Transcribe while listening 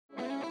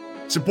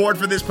Support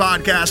for this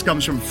podcast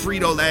comes from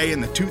Frito-Lay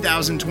and the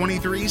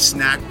 2023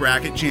 Snack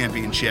Bracket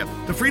Championship.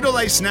 The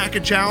Frito-Lay Snack-A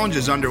Challenge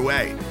is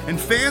underway, and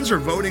fans are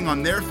voting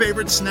on their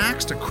favorite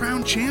snacks to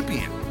crown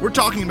champion. We're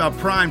talking about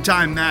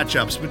prime-time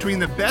matchups between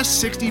the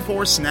best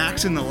 64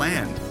 snacks in the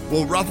land.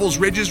 Will Ruffles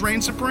Ridges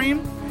reign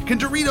supreme? Can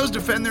Doritos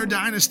defend their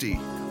dynasty?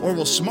 Or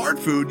will Smart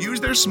Food use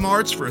their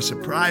smarts for a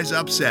surprise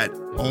upset?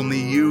 Only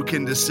you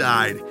can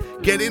decide.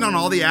 Get in on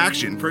all the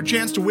action for a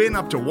chance to win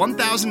up to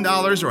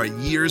 $1,000 or a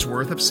year's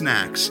worth of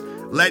snacks.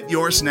 Let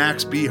your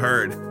snacks be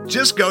heard.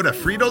 Just go to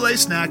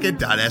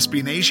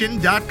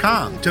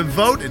fritolaysnacket.sbnation.com to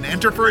vote and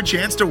enter for a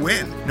chance to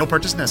win. No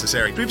purchase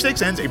necessary.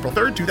 Sweepstakes ends April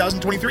 3rd,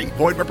 2023.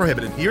 Void where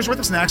prohibited. Year's worth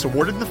of snacks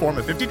awarded in the form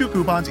of 52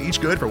 coupons, each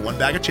good for one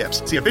bag of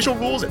chips. See official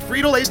rules at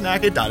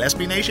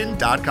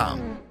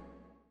fritolaysnacket.sbnation.com.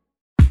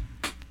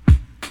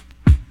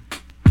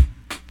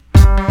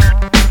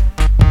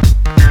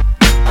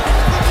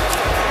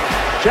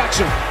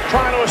 Jackson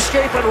trying to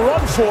escape and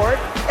run for it,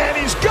 and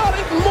he's got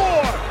it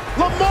more.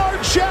 Lamar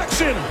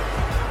Jackson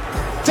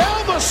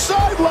down the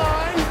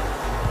sideline.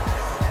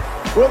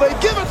 Will they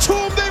give it to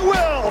him? They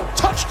will.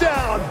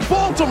 Touchdown,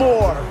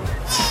 Baltimore.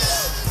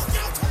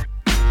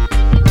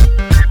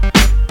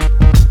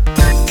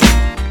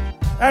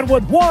 And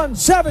with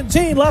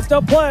 1:17 left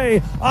to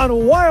play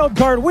on Wild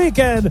Card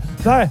Weekend,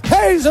 the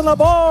Hayes in the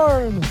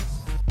barn.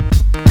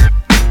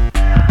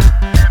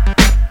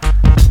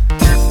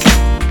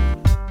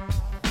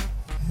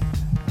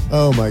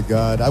 Oh my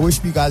God! I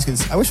wish we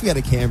had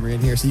a camera in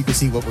here so you could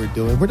see what we're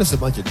doing. We're just a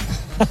bunch of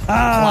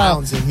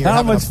clowns in here.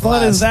 How much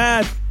fun is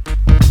that?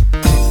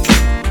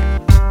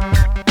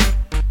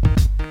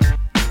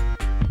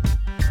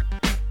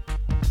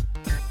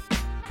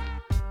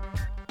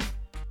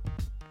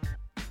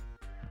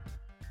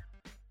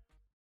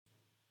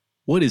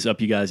 What is up,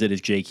 you guys? It is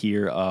Jake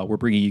here. We're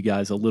bringing you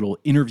guys a little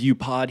interview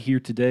pod here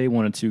today.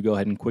 Wanted to go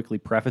ahead and quickly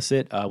preface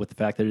it with the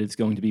fact that it's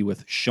going to be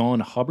with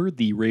Shawn Hubbard,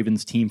 the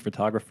Ravens team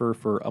photographer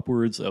for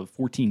upwards of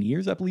 14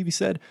 years, I believe he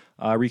said.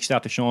 Reached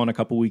out to Shawn a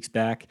couple weeks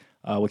back,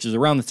 which is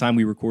around the time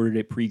we recorded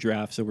it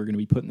pre-draft, so we're going to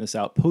be putting this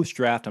out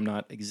post-draft. I'm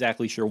not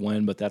exactly sure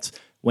when, but that's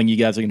when you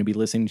guys are going to be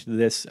listening to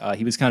this.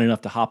 He was kind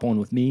enough to hop on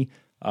with me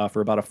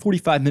for about a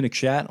 45-minute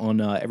chat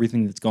on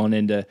everything that's gone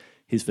into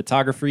his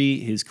photography,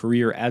 his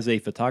career as a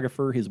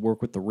photographer, his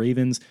work with the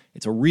Ravens.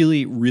 It's a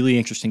really, really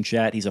interesting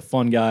chat. He's a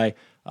fun guy.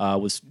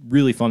 Was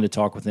really fun to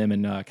talk with him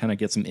and kind of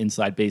get some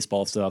inside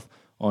baseball stuff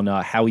on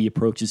how he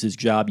approaches his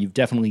job. You've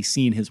definitely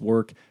seen his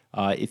work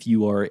if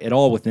you are at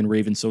all within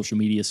Ravens social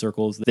media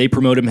circles. They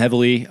promote him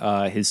heavily.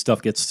 His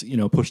stuff gets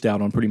pushed out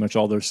on pretty much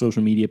all their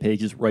social media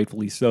pages,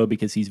 rightfully so,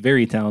 because he's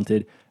very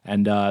talented.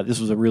 And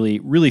this was a really,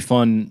 really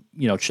fun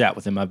chat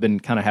with him. I've been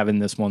kind of having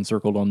this one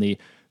circled on the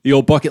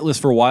old bucket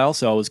list for a while,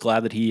 so I was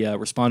glad that he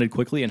responded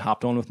quickly and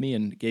hopped on with me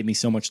and gave me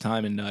so much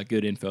time and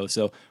good info.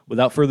 So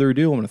without further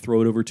ado, I'm going to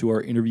throw it over to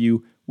our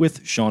interview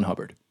with Shawn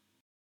Hubbard.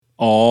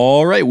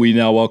 All right, we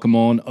now welcome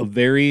on a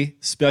very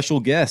special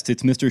guest.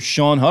 It's Mr.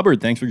 Shawn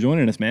Hubbard. Thanks for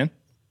joining us, man.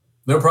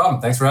 No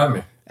problem. Thanks for having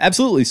me.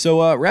 Absolutely.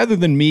 So rather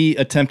than me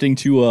attempting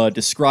to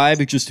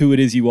describe just who it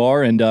is you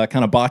are and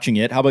kind of botching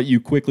it, how about you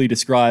quickly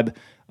describe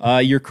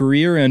your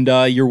career and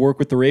your work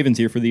with the Ravens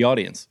here for the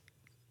audience?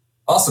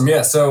 Awesome.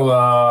 Yeah. So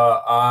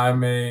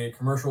I'm a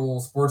commercial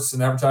sports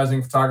and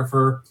advertising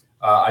photographer.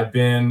 I've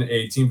been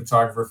a team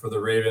photographer for the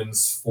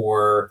Ravens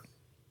for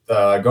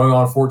going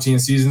on 14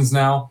 seasons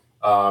now.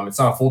 It's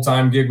not a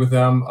full-time gig with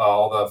them.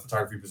 All the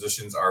photography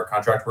positions are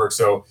contract work.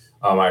 So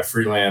I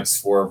freelance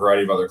for a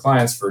variety of other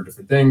clients for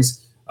different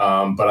things.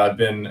 But I've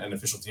been an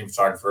official team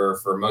photographer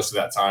for most of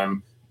that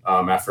time.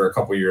 After a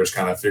couple of years,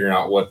 kind of figuring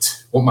out what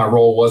my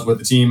role was with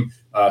the team.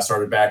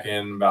 Started back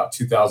in about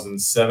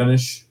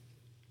 2007-ish.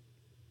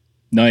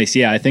 Nice.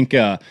 Yeah, I think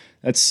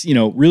that's,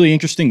 really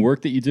interesting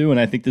work that you do, and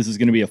I think this is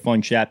going to be a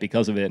fun chat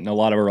because of it, and a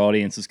lot of our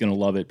audience is going to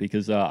love it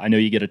because I know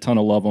you get a ton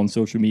of love on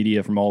social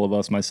media from all of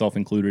us, myself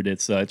included.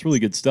 It's really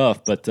good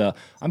stuff, but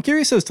I'm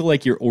curious as to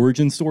your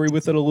origin story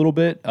with it a little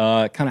bit,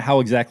 kind of how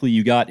exactly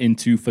you got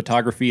into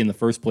photography in the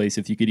first place,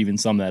 if you could even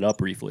sum that up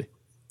briefly.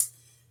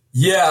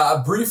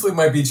 Yeah, briefly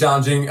might be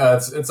challenging.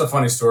 It's a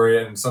funny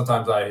story, and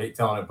sometimes I hate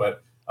telling it,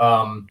 but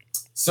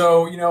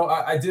So,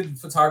 I did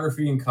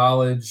photography in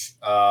college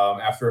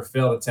after a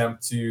failed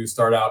attempt to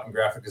start out in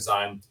graphic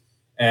design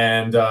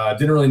and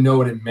didn't really know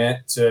what it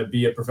meant to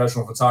be a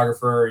professional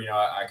photographer.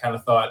 I kind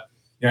of thought,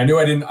 I knew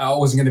I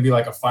wasn't going to be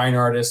like a fine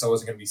artist. I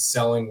wasn't going to be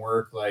selling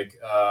work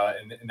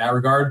in that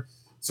regard.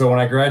 So when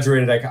I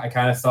graduated, I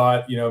kind of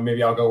thought,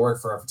 maybe I'll go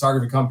work for a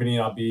photography company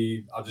and I'll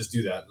just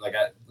do that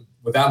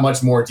without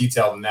much more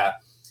detail than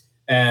that.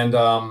 And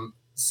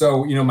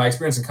so, my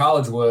experience in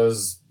college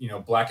was,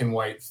 black and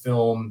white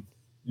film,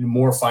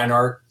 more fine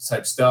art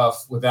type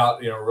stuff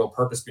without a real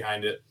purpose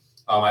behind it.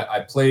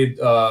 I played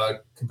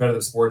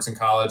competitive sports in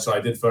college, so I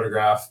did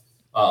photograph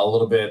a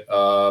little bit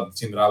of the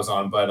team that I was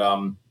on. But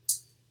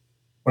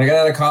when I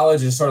got out of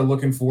college, I started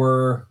looking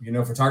for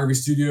photography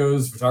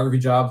studios, photography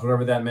jobs,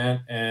 whatever that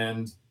meant,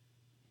 and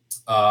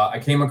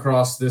I came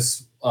across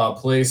this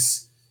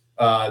place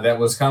that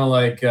was kind of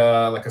like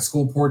a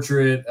school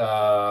portrait,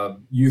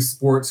 youth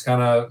sports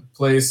kind of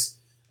place.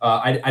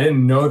 I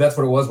didn't know that's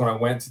what it was when I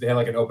went. They had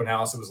like an open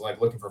house. It was like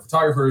looking for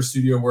photographers,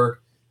 studio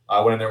work. I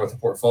went in there with a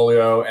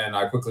portfolio, and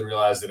I quickly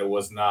realized that it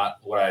was not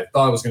what I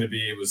thought it was going to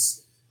be. It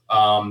was,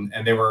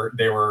 and they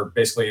were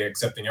basically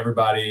accepting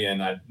everybody,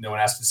 and no one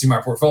asked to see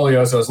my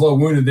portfolio, so I was a little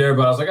wounded there.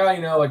 But I was like,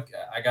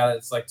 I got it.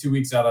 It's like 2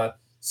 weeks out of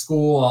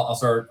school.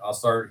 I'll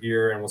start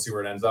here, and we'll see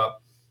where it ends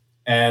up.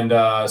 And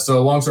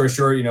so, long story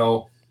short,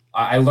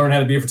 I learned how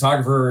to be a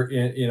photographer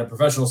in a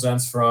professional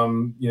sense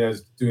from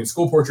doing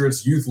school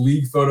portraits, youth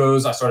league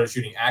photos. I started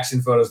shooting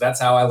action photos. That's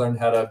how I learned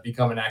how to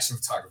become an action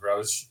photographer.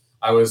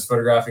 I was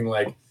photographing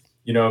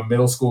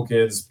middle school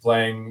kids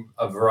playing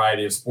a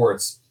variety of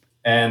sports.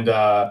 And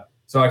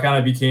so I kind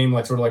of became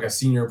like a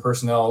senior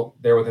personnel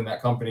there within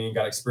that company and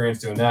got experience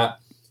doing that.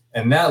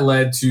 And that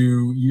led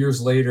to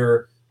years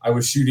later, I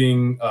was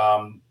shooting,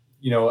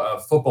 a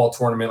football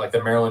tournament like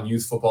the Maryland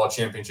Youth Football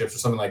Championships or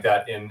something like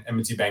that in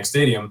M&T Bank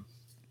Stadium.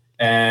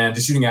 And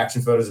just shooting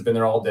action photos. I've been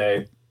there all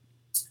day.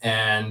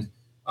 And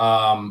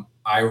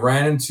I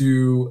ran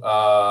into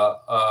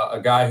a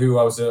guy who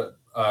I was an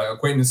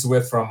acquaintance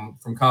with from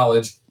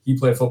college. He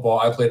played football.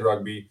 I played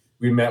rugby.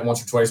 We met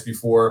once or twice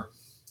before.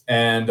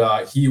 And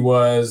he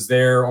was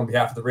there on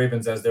behalf of the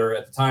Ravens as their,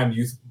 at the time,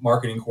 youth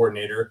marketing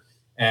coordinator.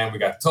 And we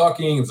got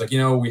talking. It was like,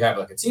 we have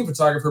like a team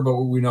photographer, but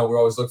we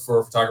always look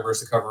for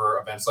photographers to cover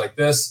events like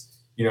this.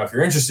 If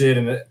you're interested.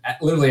 And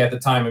literally at the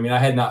time, I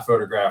had not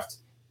photographed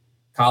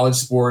college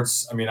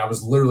sports. I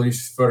was literally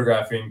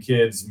photographing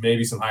kids,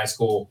 maybe some high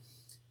school.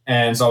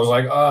 And so I was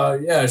like,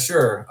 yeah,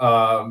 sure.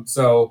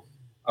 So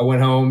I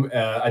went home.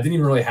 I didn't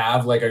even really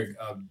have like a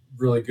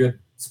really good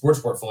sports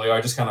portfolio.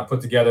 I just kind of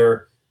put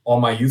together all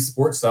my youth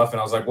sports stuff. And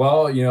I was like,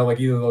 well, either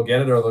they'll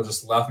get it or they'll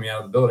just laugh me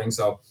out of the building.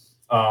 So,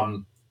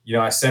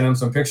 I sent them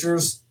some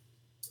pictures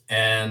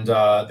and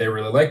they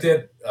really liked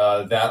it.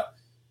 That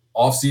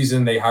off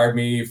season, they hired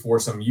me for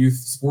some youth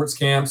sports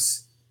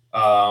camps.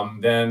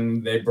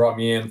 Then they brought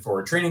me in for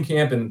a training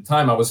camp, and at the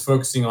time I was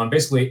focusing on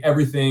basically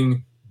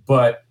everything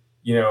but,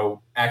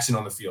 action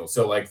on the field.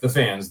 So like the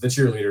fans, the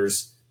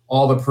cheerleaders,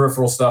 all the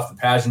peripheral stuff, the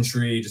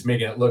pageantry, just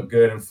making it look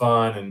good and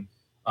fun.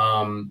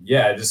 And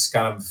it just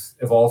kind of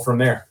evolved from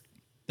there.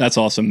 That's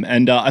awesome.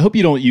 And I hope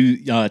you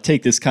don't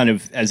take this kind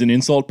of as an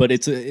insult, but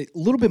it's a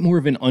little bit more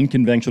of an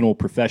unconventional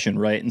profession,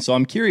 right? And so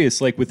I'm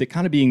curious, like with it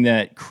kind of being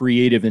that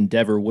creative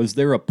endeavor, was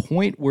there a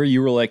point where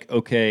you were like,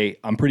 okay,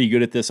 I'm pretty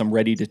good at this, I'm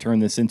ready to turn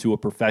this into a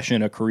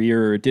profession, a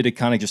career, or did it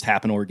kind of just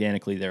happen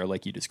organically there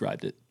like you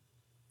described it?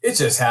 It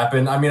just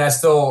happened. I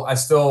still,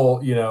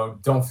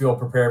 don't feel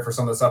prepared for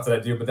some of the stuff that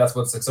I do, but that's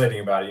what's exciting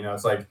about it.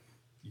 It's like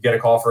you get a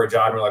call for a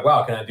job and you're like,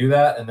 wow, can I do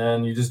that? And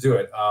then you just do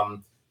it.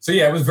 So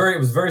yeah, it was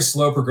very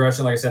slow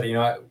progression. Like I said,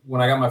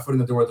 when I got my foot in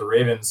the door at the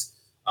Ravens,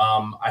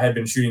 I had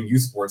been shooting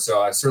youth sports.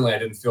 So I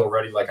didn't feel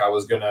ready. Like I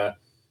was going to,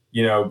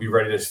 be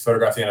ready to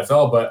photograph the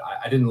NFL, but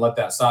I didn't let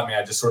that stop me.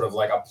 I just sort of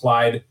like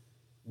applied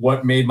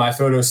what made my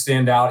photos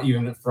stand out,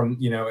 even from,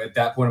 at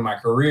that point in my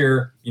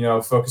career,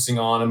 focusing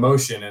on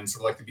emotion and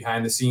sort of like the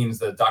behind the scenes,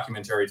 the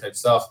documentary type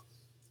stuff.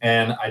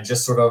 And I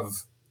just sort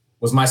of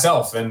was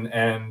myself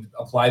and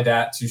applied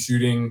that to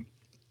shooting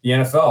the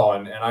NFL.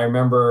 And I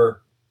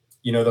remember,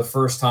 the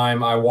first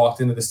time I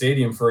walked into the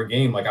stadium for a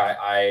game, like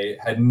I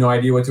had no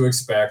idea what to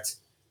expect.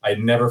 I'd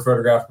never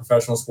photographed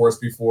professional sports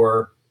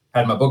before,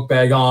 had my book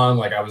bag on,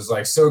 like I was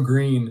like so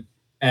green.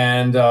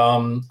 And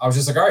I was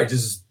just like, all right,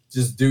 just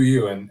do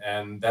you.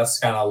 And that's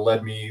kind of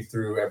led me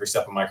through every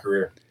step of my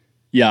career.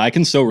 Yeah, I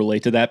can so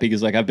relate to that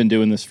because like I've been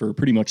doing this for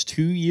pretty much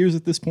 2 years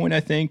at this point, I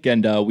think.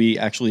 And we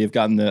actually have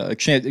gotten the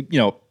chance,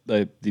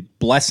 the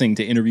blessing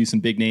to interview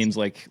some big names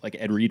like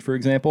Ed Reed, for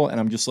example.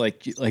 And I'm just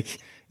like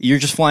you're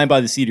just flying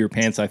by the seat of your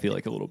pants, I feel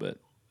like a little bit.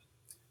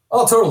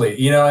 Oh,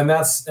 totally. And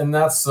that's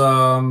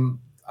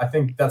I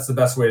think that's the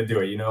best way to do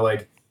it.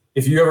 Like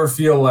if you ever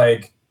feel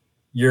like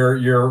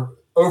you're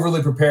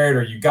overly prepared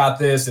or you got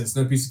this and it's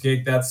no piece of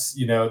cake, that's,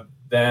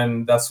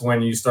 then that's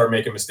when you start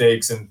making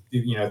mistakes and,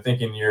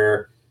 thinking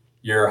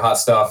you're hot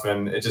stuff,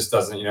 and it just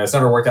doesn't, it's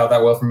never worked out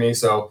that well for me.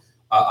 So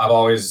I've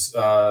always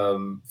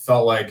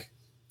felt like,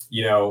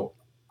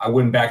 I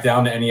wouldn't back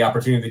down to any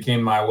opportunity that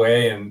came my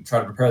way and try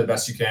to prepare the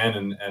best you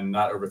can and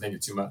not overthink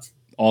it too much.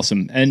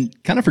 Awesome. And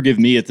kind of forgive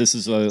me if this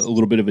is a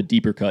little bit of a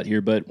deeper cut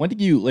here, but when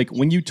did you,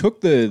 when you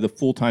took the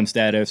full-time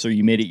status or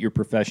you made it your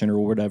profession or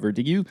whatever,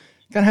 did you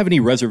kind of have any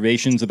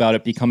reservations about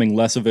it becoming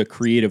less of a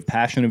creative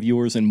passion of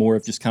yours and more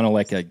of just kind of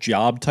like a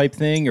job type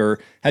thing? Or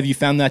have you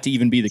found that to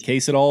even be the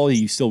case at all?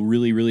 You still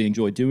really, really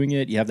enjoy doing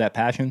it? You have that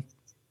passion?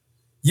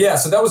 Yeah,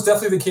 so that was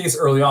definitely the case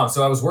early on.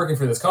 So I was working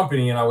for this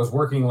company and I was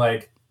working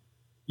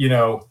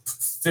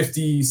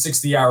 50,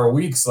 60 hour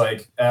weeks,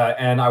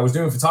 and I was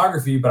doing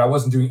photography, but I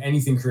wasn't doing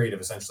anything creative,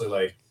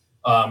 essentially.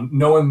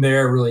 No one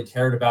there really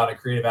cared about a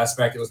creative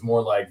aspect. It was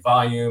more like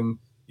volume,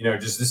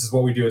 just this is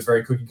what we do. It's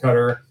very cookie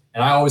cutter.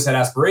 And I always had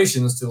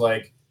aspirations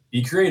to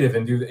be creative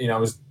and do, I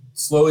was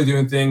slowly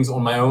doing things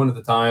on my own at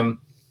the time.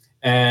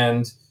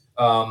 And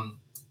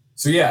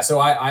so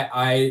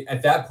I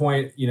at that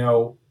point,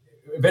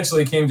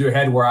 eventually came to a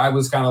head where I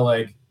was kind of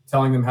like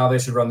telling them how they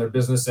should run their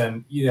business.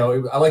 And,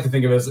 I like to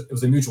think of it as it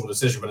was a mutual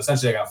decision, but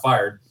essentially I got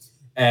fired.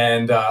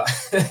 And,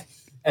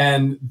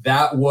 and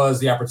that was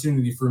the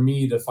opportunity for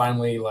me to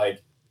finally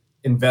like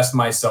invest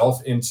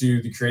myself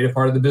into the creative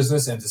part of the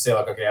business and to say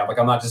like, okay,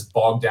 I'm not just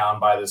bogged down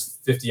by this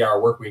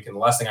 50-hour work week. And the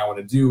last thing I want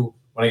to do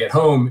when I get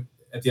home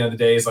at the end of the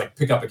day is like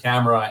pick up a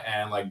camera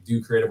and like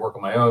do creative work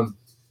on my own.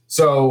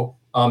 So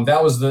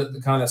that was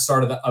the kind of that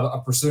start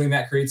of pursuing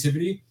that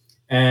creativity.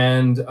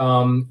 And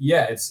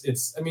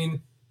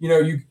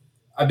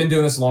I've been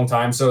doing this a long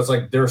time. So it's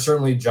like, there are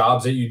certainly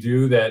jobs that you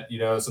do that,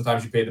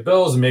 sometimes you pay the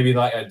bills and maybe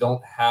like I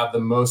don't have the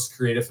most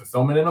creative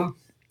fulfillment in them.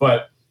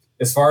 But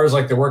as far as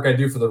like the work I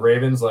do for the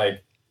Ravens,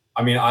 like,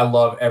 I mean, I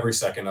love every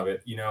second of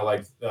it,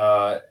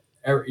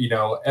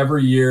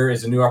 every year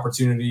is a new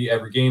opportunity.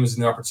 Every game is a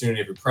new opportunity,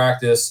 every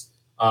practice.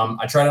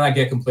 I try to not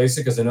get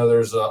complacent because I know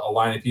there's a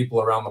line of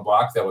people around the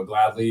block that would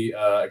gladly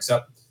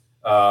accept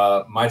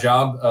my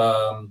job,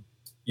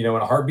 in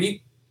a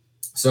heartbeat.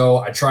 So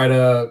I try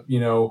to,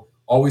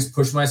 always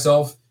push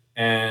myself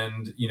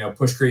and,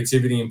 push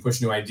creativity and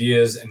push new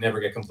ideas and never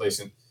get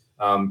complacent.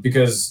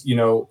 Because,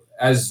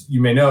 as you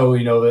may know,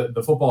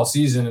 the football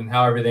season and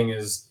how everything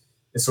is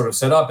sort of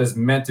set up is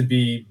meant to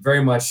be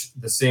very much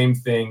the same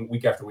thing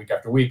week after week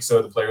after week.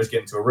 So the players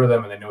get into a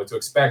rhythm and they know what to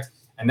expect.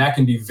 And that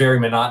can be very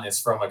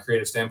monotonous from a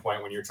creative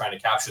standpoint when you're trying to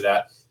capture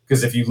that.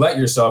 Because if you let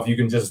yourself, you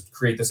can just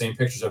create the same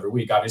pictures every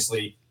week.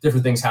 Obviously,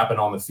 different things happen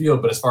on the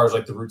field, but as far as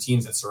like the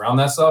routines that surround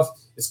that stuff,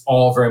 it's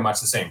all very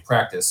much the same.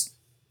 Practice,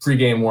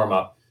 pregame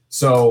warm-up.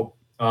 So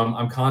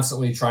I'm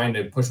constantly trying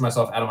to push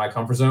myself out of my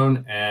comfort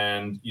zone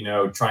and,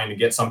 trying to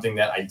get something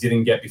that I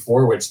didn't get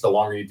before, which the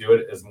longer you do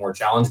it is more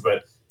challenge.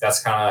 But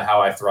that's kind of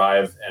how I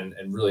thrive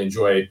and really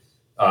enjoy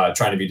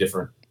trying to be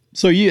different.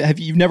 So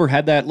you've never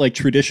had that like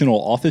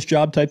traditional office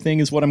job type thing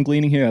is what I'm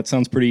gleaning here. That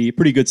sounds pretty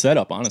good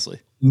setup, honestly.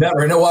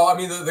 Never. No, well, I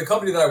mean, the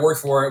company that I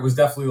worked for, it was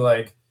definitely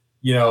like,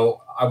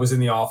 I was in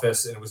the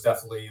office and it was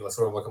definitely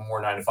sort of like a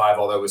more 9-to-5,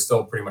 although it was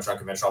still pretty much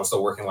unconventional. I was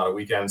still working a lot of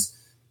weekends.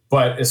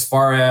 But as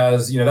far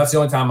as, that's the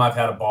only time I've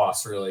had a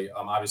boss, really.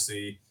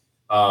 Obviously,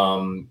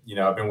 I've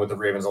been with the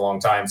Ravens a long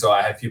time, so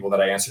I have people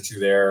that I answer to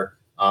there,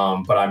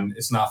 but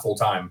it's not full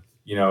time.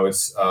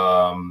 It's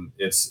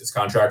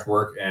contract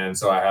work, and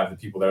so I have the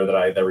people there that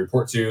I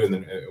report to, and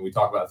then we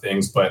talk about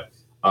things. But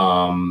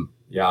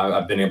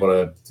I've been able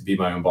to be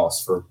my own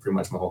boss for pretty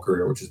much my whole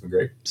career, which has been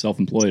great.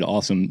 Self-employed,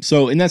 awesome.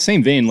 So in that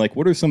same vein, like,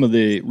 what are some of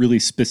the really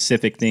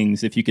specific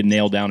things, if you could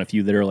nail down a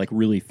few, that are like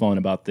really fun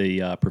about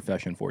the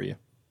profession for you?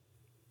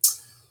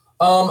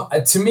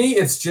 To me,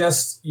 it's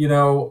just,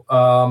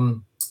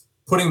 putting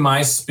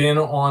my spin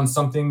on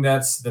something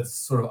that's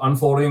sort of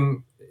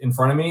unfolding in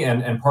front of me.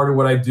 And part of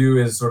what I do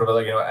is sort of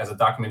like, as a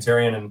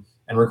documentarian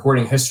and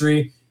recording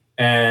history.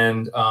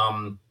 And,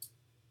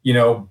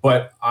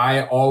 but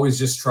I always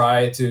just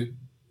try to,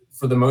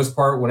 for the most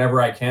part, whenever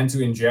I can,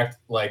 to inject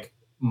like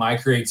my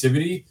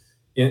creativity,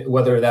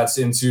 whether that's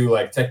into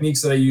like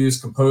techniques that I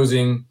use,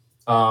 composing.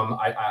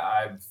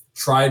 I've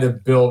tried to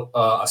build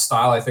a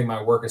style. I think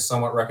my work is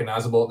somewhat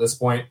recognizable at this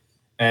point.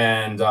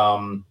 And,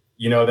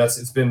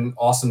 it's been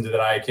awesome that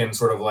I can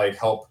sort of like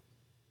help,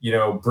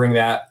 bring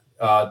that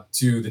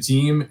to the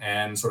team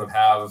and sort of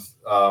have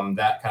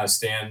that kind of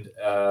stand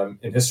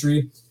in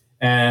history.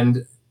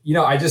 And,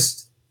 I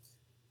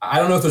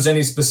don't know if there's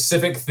any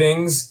specific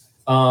things,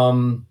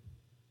 but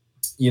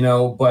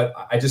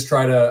I just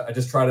try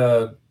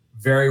to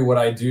vary what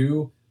I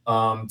do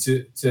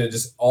to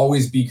just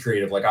always be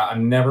creative. Like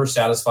I'm never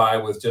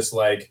satisfied with just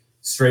like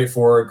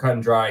straightforward, cut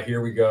and dry,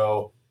 here we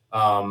go.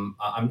 I'm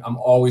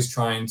always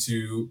trying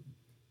to,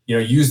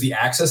 use the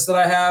access that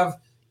I have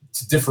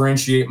to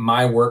differentiate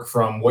my work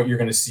from what you're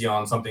going to see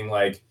on something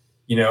like,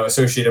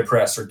 Associated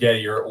Press or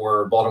Getty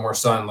or Baltimore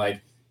Sun.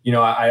 Like,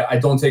 I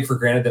don't take for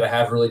granted that I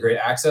have really great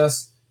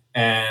access.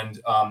 And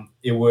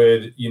it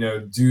would,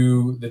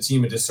 do the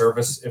team a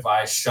disservice if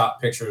I shot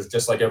pictures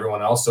just like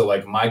everyone else. So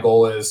like my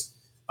goal is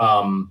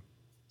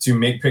to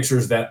make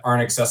pictures that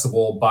aren't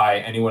accessible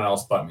by anyone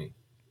else but me.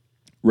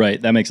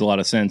 Right. That makes a lot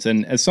of sense.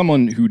 And as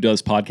someone who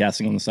does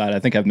podcasting on the side, I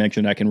think I've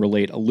mentioned I can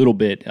relate a little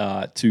bit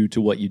to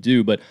what you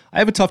do, but I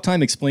have a tough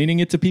time explaining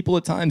it to people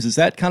at times. Is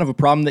that kind of a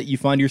problem that you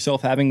find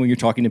yourself having when you're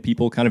talking to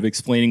people, kind of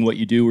explaining what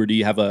you do, or do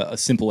you have a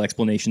simple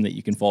explanation that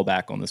you can fall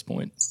back on this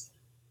point?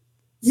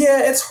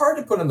 Yeah, it's hard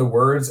to put into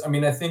words. I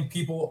mean, I think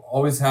people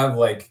always have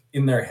like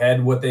in their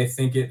head what they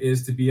think it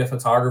is to be a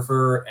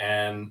photographer.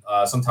 And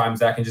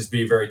sometimes that can just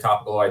be very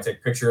topical. I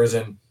take pictures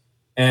and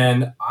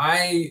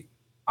I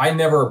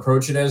never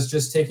approach it as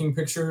just taking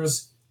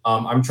pictures.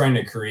 I'm trying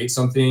to create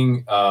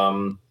something.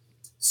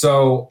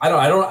 So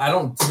I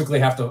don't typically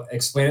have to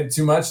explain it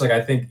too much. Like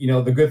I think,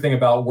 the good thing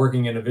about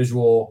working in a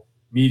visual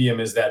medium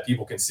is that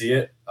people can see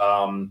it.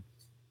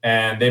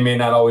 And they may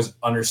not always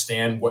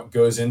understand what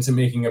goes into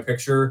making a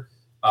picture.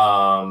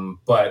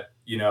 But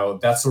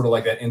that's sort of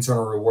like that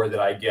internal reward that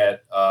I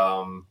get,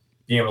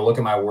 being able to look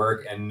at my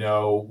work and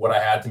know what I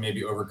had to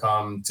maybe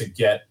overcome to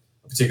get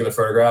a particular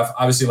photograph.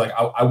 Obviously, like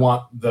I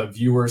want the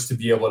viewers to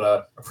be able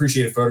to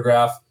appreciate a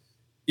photograph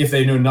if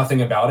they know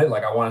nothing about it,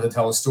 like I wanted to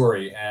tell a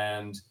story.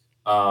 And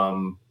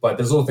but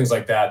there's little things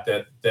like that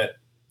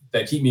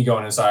keep me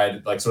going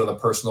inside, like sort of the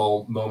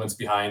personal moments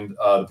behind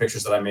the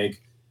pictures that I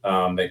make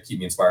that keep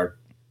me inspired.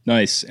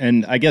 Nice.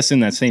 And I guess in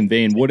that same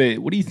vein, what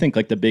do you think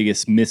like the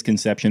biggest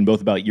misconception both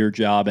about your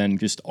job and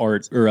just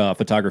art or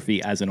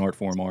photography as an art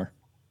form are?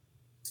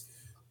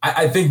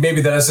 I think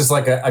maybe that it's just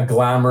like a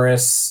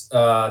glamorous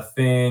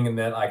thing, and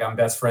that like I'm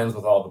best friends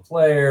with all the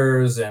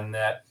players, and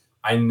that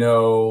I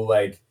know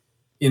like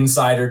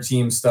insider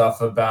team stuff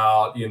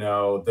about, you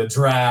know, the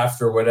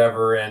draft or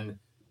whatever. And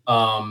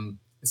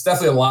it's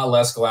definitely a lot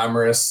less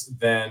glamorous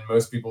than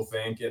most people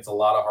think. It's a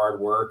lot of hard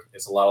work.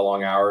 It's a lot of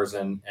long hours.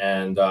 And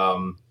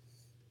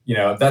you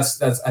know,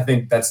 that's I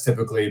think that's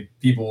typically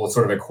people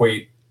sort of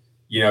equate,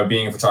 you know,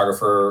 being a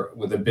photographer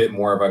with a bit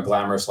more of a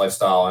glamorous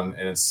lifestyle. And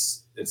it's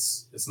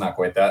not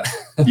quite that.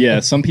 Yeah,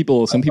 some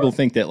people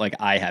think that like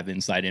I have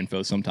inside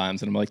info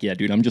sometimes, and I'm like, yeah,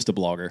 dude, I'm just a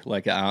blogger.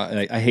 Like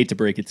I hate to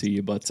break it to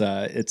you, but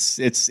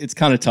it's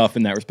kind of tough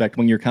in that respect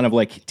when you're kind of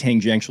like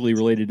tangentially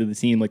related to the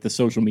team. Like the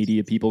social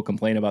media people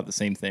complain about the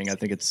same thing. I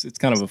think it's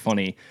kind of a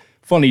funny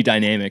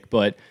dynamic,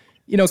 but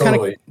you know, totally.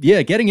 Kind of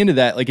yeah, getting into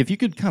that. Like if you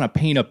could kind of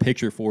paint a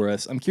picture for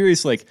us, I'm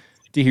curious, like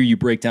to hear you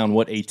break down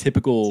what a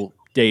typical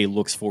day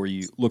looks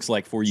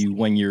like for you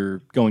when you're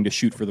going to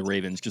shoot for the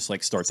Ravens, just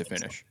like start to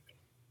finish.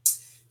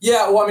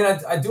 Yeah, well, I mean,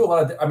 I do a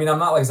lot of. I mean, I'm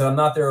not like I said, I'm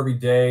not there every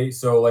day.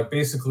 So like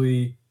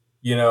basically,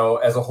 you know,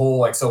 as a whole,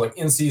 like so, like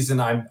in season,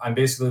 I'm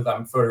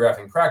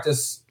photographing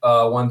practice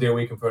one day a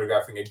week. I'm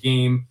photographing a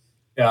game.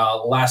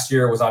 Last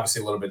year was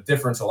obviously a little bit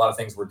different, so a lot of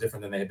things were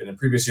different than they had been in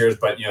previous years.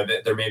 But you know,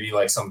 there may be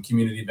like some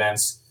community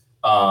events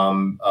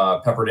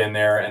peppered in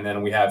there, and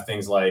then we have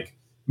things like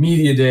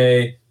media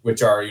day,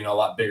 which are, you know, a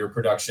lot bigger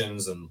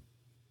productions and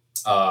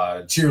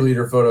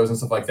cheerleader photos and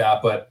stuff like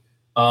that. But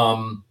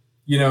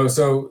you know,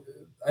 so.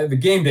 The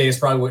game day is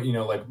probably what, you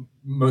know, like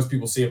most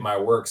people see of my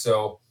work.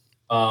 So,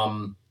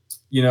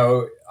 you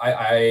know,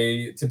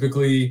 I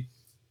typically,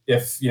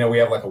 if, you know, we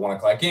have like a 1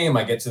 o'clock game,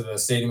 I get to the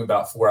stadium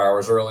about 4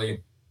 hours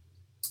early.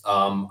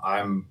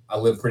 I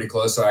live pretty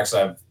close. So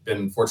actually I've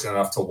been fortunate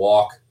enough to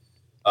walk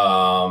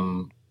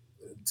to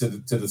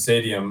the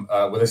stadium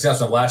with the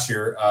exception of last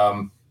year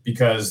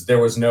because there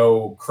was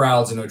no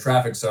crowds and no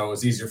traffic. So it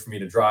was easier for me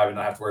to drive and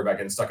not have to worry about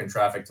getting stuck in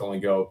traffic to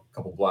only go a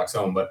couple blocks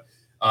home. But,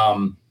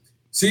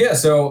 so yeah,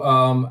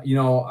 you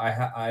know,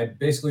 I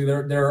basically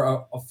there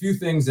are a few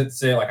things that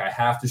say like I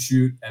have to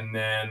shoot, and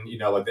then, you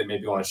know, like they may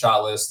be on a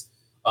shot list,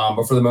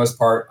 but for the most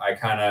part, I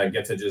kind of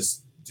get to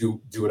just do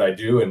what I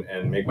do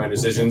and make my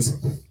decisions.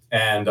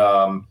 And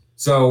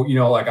so, you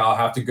know, like I'll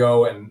have to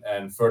go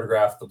and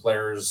photograph the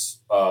players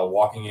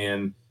walking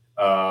in.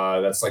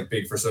 That's like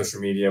big for social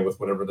media with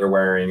whatever they're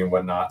wearing and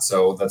whatnot.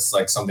 So that's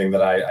like something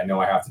that I know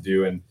I have to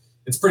do, and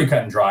it's pretty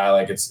cut and dry.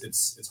 Like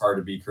it's hard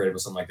to be creative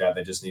with something like that.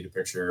 They just need a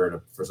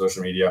picture for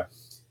social media.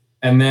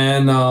 And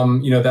then,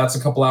 you know, that's a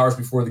couple hours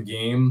before the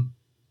game.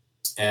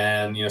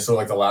 And, you know, sort of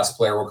like the last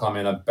player will come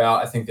in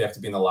about, I think they have to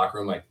be in the locker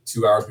room like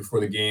 2 hours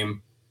before the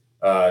game.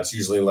 It's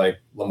usually like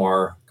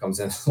Lamar comes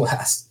in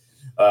last.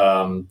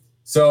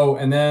 So,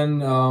 and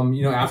then,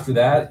 you know, after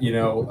that, you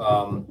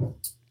know,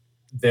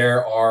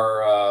 there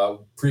are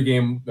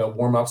pregame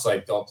warm-ups,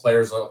 like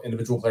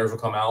individual players will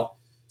come out.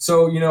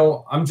 So, you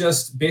know, I'm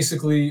just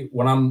basically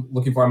what I'm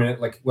looking for. I mean,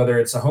 like whether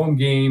it's a home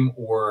game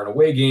or an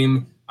away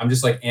game, I'm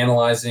just like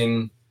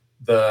analyzing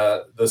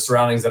the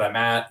surroundings that I'm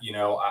at. You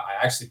know, I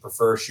actually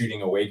prefer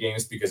shooting away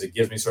games because it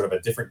gives me sort of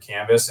a different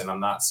canvas and I'm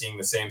not seeing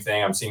the same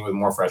thing. I'm seeing with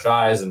more fresh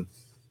eyes, and,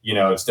 you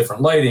know, it's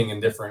different lighting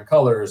and different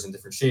colors and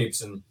different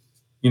shapes. And,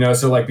 you know,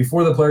 so like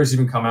before the players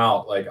even come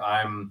out, like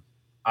I'm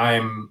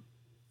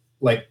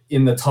like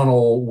in the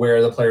tunnel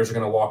where the players are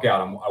going to walk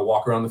out. I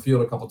walk around the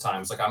field a couple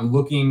times. Like I'm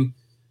looking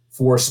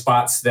for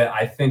spots that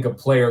I think a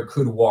player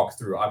could walk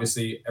through.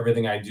 Obviously,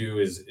 everything I do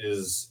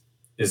is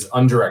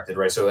undirected,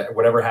 right? So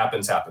whatever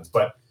happens.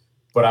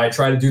 But I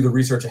try to do the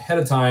research ahead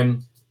of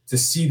time to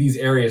see these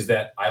areas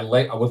that I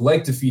would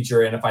like to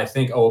feature. And if I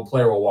think, a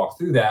player will walk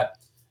through that,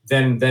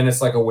 then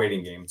it's like a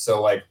waiting game.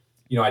 So like,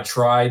 you know, I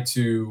try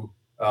to,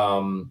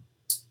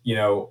 you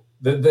know,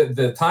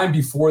 the time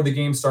before the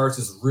game starts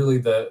is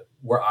really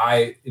where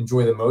I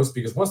enjoy the most,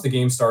 because once the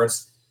game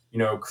starts, you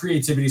know,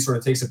 creativity sort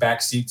of takes a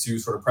backseat to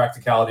sort of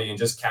practicality and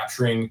just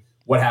capturing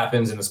what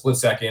happens in a split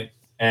second.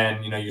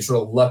 And, you know, you're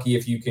sort of lucky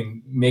if you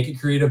can make it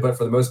creative, but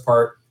for the most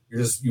part,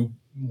 you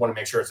want to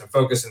make sure it's in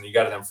focus and you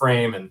got it in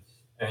frame and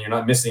you're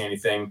not missing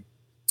anything.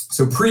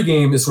 So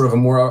pregame is sort of a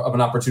more of an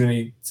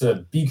opportunity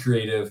to be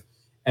creative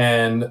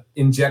and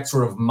inject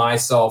sort of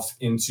myself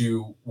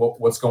into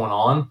what's going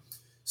on.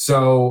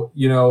 So,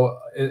 you know,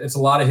 it's a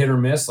lot of hit or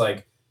miss.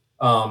 Like,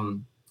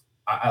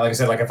 like I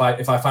said, like if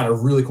I find a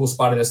really cool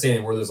spot in the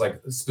stadium where there's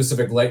like a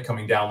specific light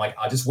coming down, like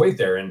I'll just wait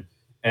there.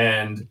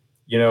 And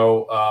you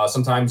know,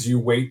 sometimes you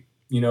wait,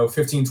 you know,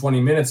 15,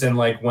 20 minutes. And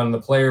like when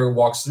the player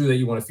walks through that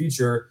you want to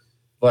feature,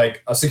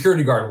 like a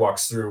security guard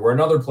walks through or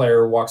another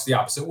player walks the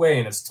opposite way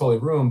and it's totally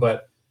ruined.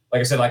 But like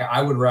I said, like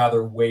I would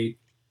rather wait,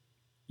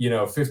 you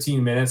know,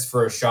 15 minutes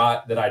for a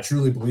shot that I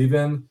truly believe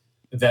in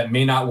that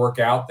may not work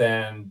out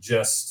than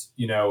just,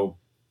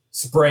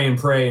 spray and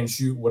pray and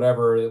shoot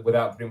whatever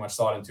without putting much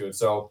thought into it.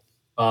 So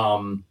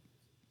the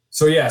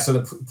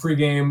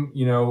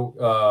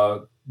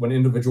pregame, when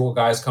individual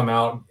guys come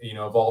out,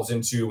 evolves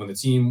into when the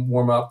team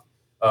warm up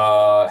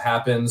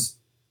happens.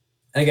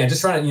 And again,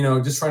 just trying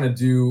to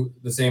do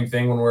the same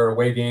thing when we're at a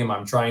away game.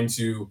 I'm trying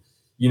to,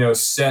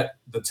 set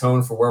the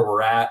tone for where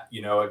we're at,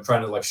 and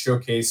trying to like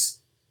showcase,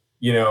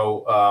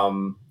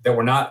 that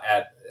we're not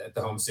at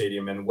the home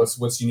stadium and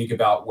what's unique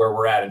about where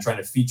we're at, and trying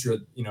to feature,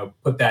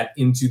 put that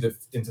into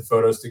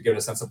photos to give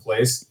a sense of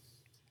place.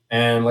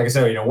 And like I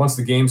said, once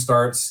the game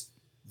starts,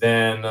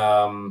 then,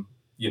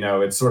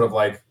 it's sort of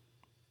like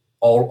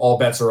all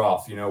bets are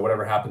off,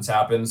 whatever happens.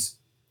 After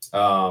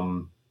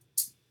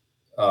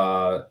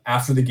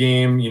the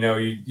game,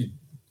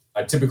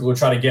 I typically would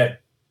try to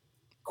get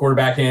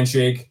quarterback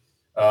handshake,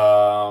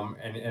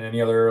 and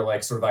any other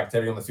like sort of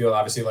activity on the field.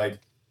 Obviously, like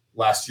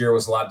last year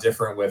was a lot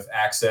different with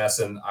access,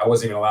 and I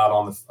wasn't even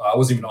allowed I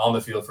wasn't even on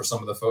the field for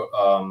some of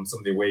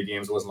the away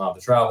games. I wasn't allowed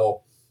to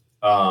travel.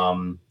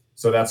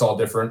 So that's all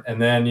different.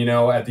 And then,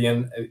 at the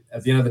end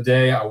of the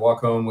day, I walk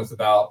home with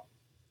about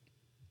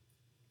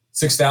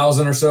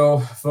 6,000 or so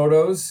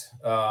photos.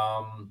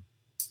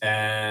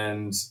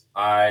 And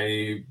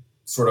I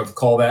sort of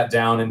call that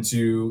down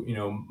into,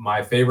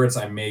 my favorites.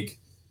 I make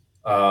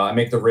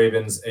the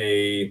Ravens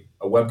a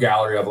web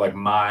gallery of like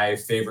my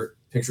favorite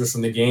pictures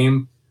from the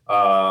game,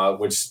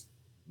 which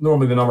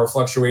normally the number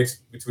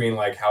fluctuates between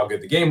like how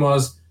good the game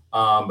was.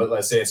 But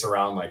let's say it's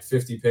around like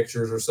 50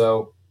 pictures or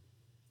so,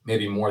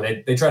 maybe more.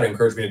 They try to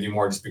encourage me to do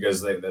more just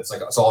because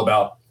it's all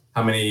about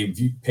how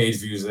many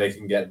page views they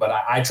can get. But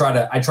I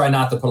try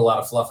not to put a lot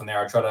of fluff in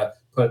there. I try to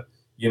put,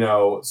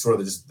 sort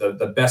of just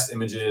the best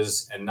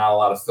images and not a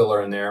lot of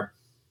filler in there.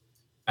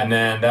 And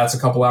then that's a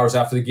couple hours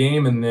after the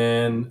game. And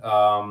then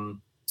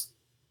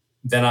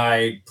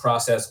I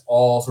process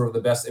all sort of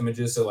the best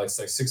images. So like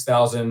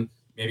 6,000,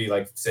 maybe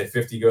like say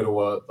 50 go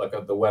to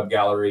the web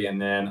gallery.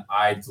 And then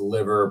I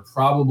deliver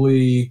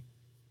probably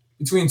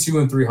between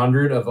 200 and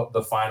 300 of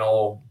the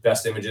final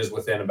best images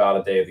within about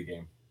a day of the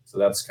game. So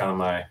that's kind of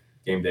my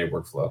game day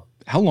workflow.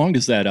 How long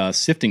does that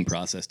sifting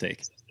process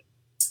take?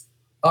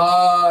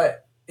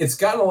 It's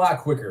gotten a lot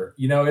quicker.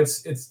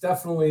 It's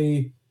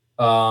definitely,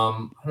 I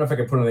don't know if I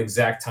could put an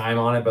exact time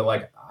on it, but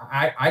like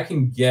I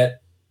can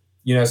get,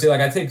 say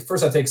like I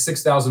take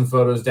 6,000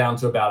 photos down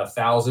to about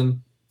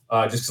 1,000,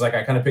 just because like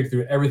I kind of pick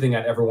through everything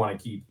I'd ever want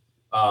to keep.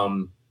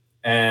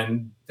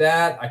 And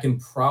that I can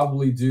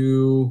probably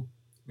do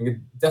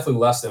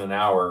definitely less than an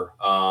hour.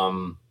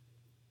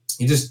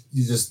 You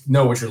just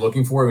know what you're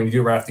looking for. When you do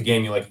it right after the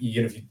game, if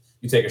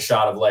you take a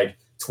shot of like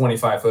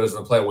 25 photos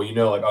of a play, well,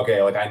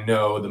 okay, like I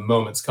know the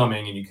moment's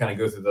coming, and you kind of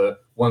go through the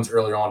ones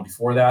earlier on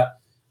before that.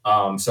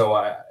 And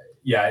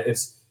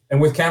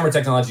with camera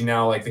technology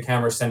now, like the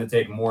cameras tend to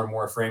take more and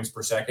more frames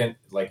per second,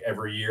 like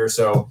every year.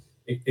 So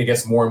it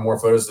gets more and more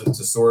photos to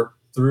sort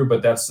through,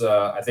 but that's,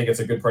 I think it's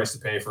a good price to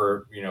pay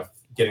for,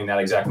 getting that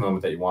exact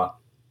moment that you want.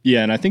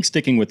 Yeah, and I think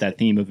sticking with that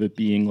theme of it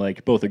being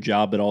like both a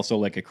job but also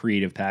like a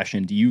creative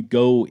passion, do you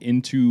go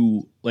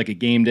into like a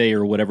game day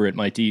or whatever it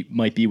might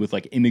be with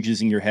like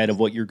images in your head of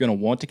what you're going to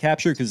want to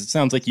capture? Because it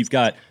sounds like you've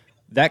got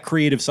that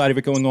creative side of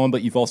it going on,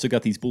 but you've also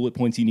got these bullet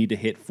points you need to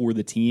hit for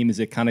the team. Is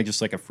it kind of just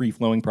like a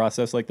free-flowing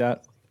process like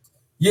that?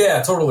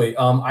 Yeah, totally.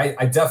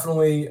 I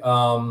definitely,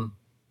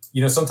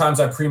 sometimes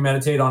I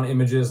premeditate on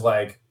images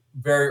like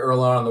very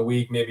early on in the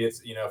week. Maybe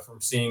it's,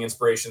 from seeing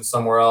inspiration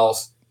somewhere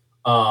else.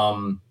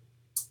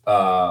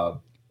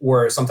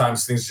 Or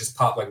sometimes things just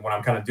pop, like when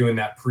I'm kind of doing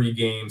that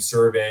pre-game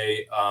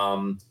survey.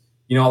 A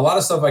lot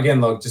of stuff,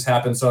 again, just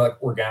happens so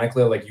like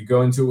organically, like you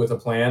go into it with a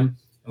plan.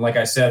 And like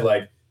I said,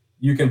 like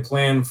you can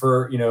plan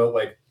for,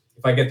 like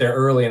if I get there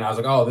early and I was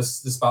like, oh,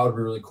 this spot would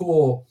be really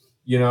cool,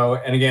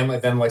 and again,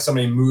 like then like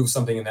somebody moves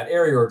something in that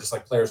area, or just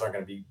like players aren't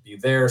going to be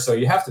there. So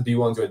you have to be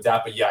willing to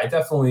adapt. But yeah, I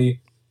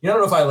definitely, I don't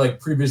know if I like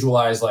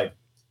pre-visualize like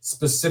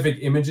specific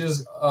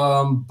images,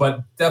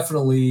 but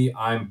definitely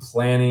I'm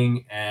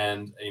planning,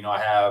 and I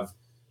have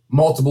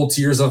multiple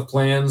tiers of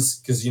plans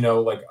because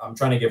like I'm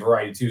trying to get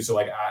variety too. So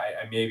like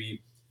I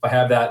maybe if I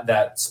have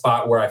that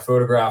spot where I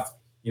photograph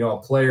a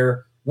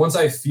player, once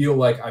I feel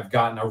like I've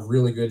gotten a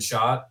really good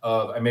shot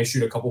of, I may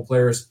shoot a couple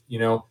players,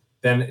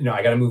 then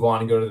I got to move on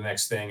and go to the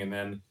next thing, and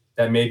then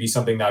that may be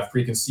something that I've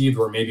preconceived,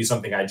 or maybe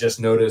something I just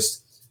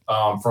noticed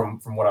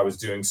from what I was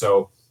doing.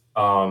 So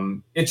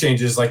it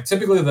changes. Like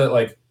typically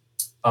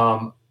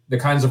the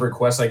kinds of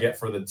requests I get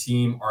for the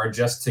team are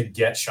just to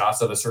get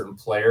shots of a certain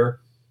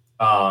player.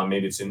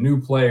 Maybe it's a new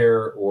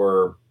player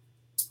or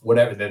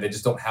whatever that they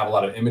just don't have a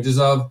lot of images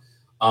of.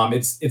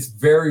 It's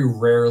very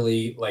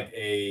rarely like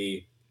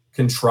a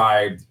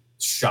contrived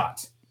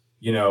shot,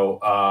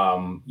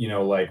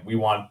 like we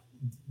want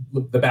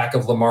the back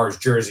of Lamar's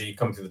jersey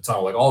coming through the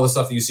tunnel, like all the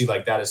stuff that you see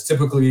like that is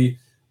typically,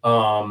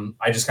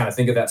 I just kind of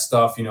think of that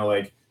stuff,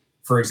 like,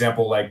 for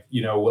example, like,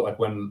 like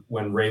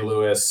when Ray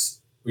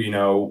Lewis,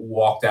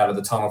 walked out of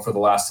the tunnel for the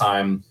last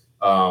time,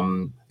 I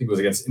think it was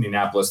against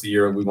Indianapolis the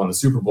year we won the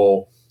Super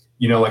Bowl,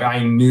 like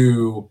I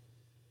knew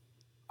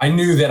I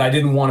knew that I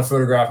didn't want to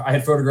photograph. I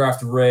had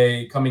photographed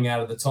Ray coming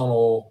out of the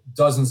tunnel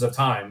dozens of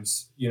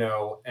times,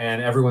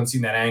 and everyone's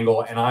seen that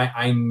angle. And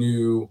I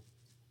knew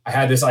I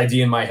had this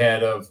idea in my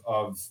head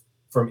of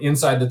from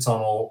inside the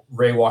tunnel,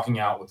 Ray walking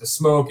out with the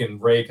smoke and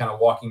Ray kind of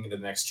walking into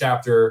the next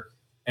chapter.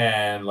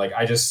 And like,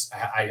 I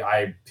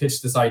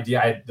pitched this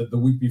idea. The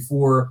week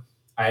before,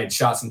 I had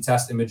shot some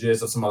test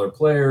images of some other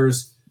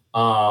players,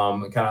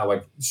 kind of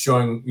like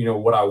showing,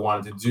 what I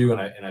wanted to do.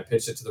 And I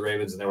pitched it to the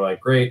Ravens and they were like,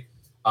 great.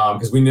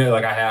 Because we knew,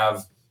 like, I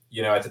have,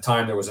 at the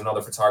time there was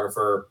another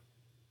photographer,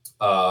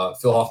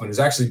 Phil Hoffman, who's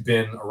actually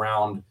been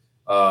around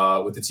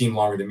with the team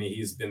longer than me.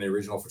 He's been the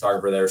original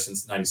photographer there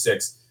since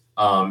 '96.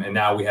 And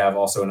now we have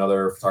also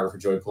another photographer,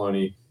 Joey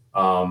Poloni,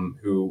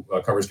 who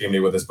covers game day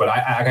with us. But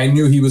I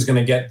knew he was going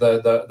to get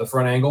the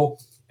front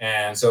angle.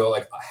 And so,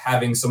 like,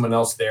 having someone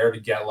else there to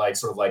get, like,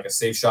 sort of like a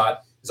safe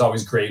shot is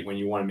always great when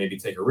you want to maybe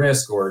take a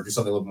risk or do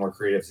something a little more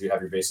creative so you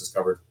have your bases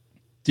covered.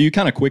 Do you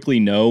kind of quickly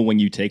know when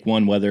you take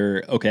one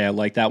whether, okay, I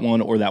like that one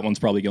or that one's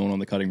probably going on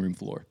the cutting room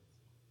floor?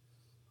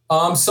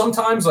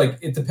 Sometimes, like,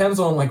 it depends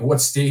on, like,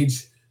 what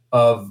stage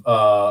of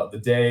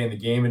the day and the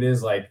game it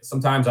is. Like,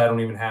 sometimes I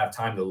don't even have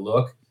time to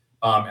look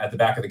at the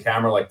back of the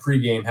camera. Like,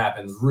 pregame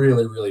happens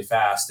really, really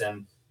fast,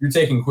 and you're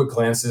taking quick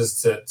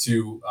glances to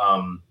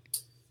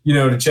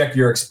check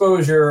your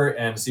exposure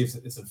and see if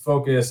it's in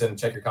focus and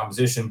check your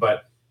composition.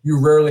 But you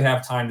rarely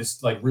have time to,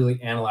 like,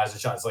 really analyze the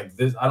shots. Like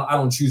this, I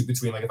don't choose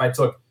between, like, if I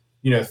took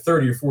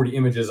 30 or 40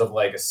 images of,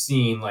 like, a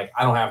scene, like,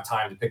 I don't have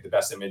time to pick the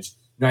best image.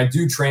 I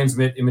do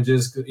transmit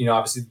images,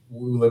 obviously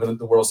we live in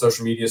the world of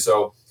social media.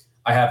 So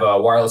I have a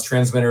wireless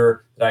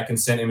transmitter that I can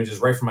send images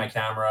right from my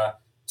camera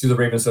to the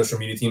Ravens social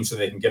media team so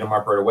they can get them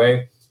up right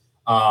away.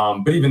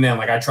 But even then,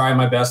 like, I try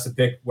my best to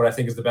pick what I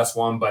think is the best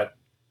one, but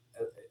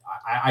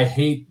I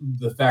hate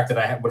the fact that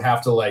I would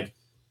have to, like,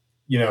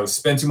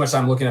 spend too much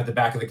time looking at the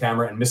back of the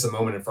camera and miss a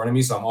moment in front of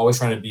me. So I'm always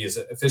trying to be as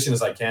efficient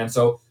as I can.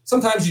 So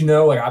sometimes,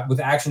 like, with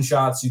action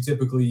shots, you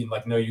typically,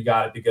 like, know you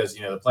got it because,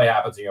 the play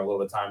happens and you have a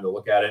little bit of time to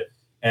look at it.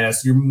 And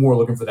you're more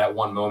looking for that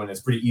one moment. It's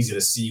pretty easy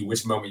to see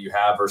which moment you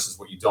have versus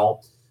what you don't.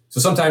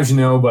 So sometimes,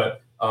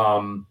 but,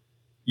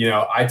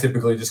 I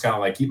typically just kind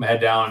of, like, keep my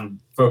head down,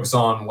 focus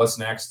on what's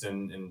next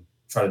and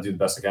try to do the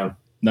best I can.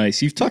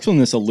 Nice. You've touched on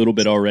this a little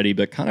bit already,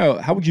 but kind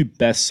of how would you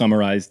best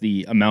summarize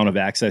the amount of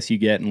access you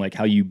get and, like,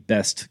 how you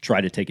best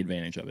try to take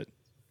advantage of it?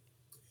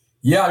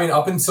 Yeah, I mean,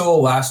 up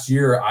until last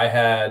year, I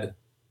had,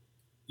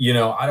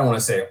 I don't want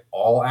to say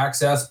all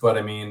access, but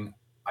I mean,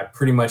 I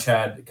pretty much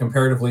had,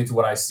 comparatively to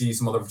what I see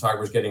some other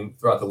photographers getting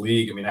throughout the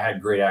league, I mean, I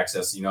had great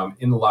access. I'm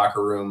in the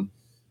locker room,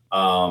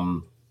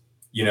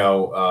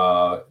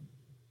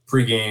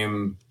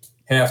 pregame,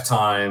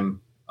 halftime,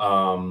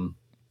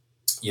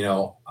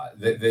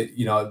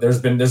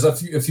 there's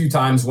a few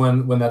times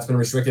when that's been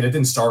restricted. It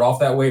didn't start off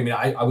that way. I mean,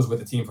 I was with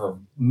the team for a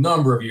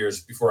number of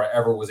years before I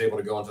ever was able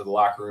to go into the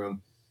locker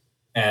room.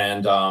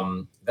 And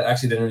that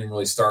actually didn't even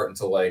really start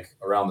until, like,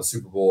 around the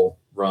Super Bowl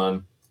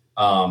run.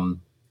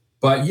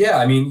 But yeah,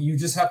 I mean, you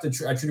just have to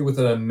I treat it with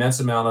an immense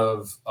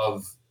amount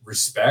of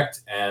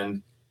respect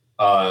and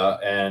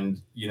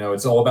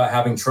it's all about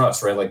having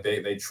trust, right? Like,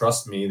 they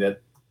trust me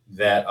that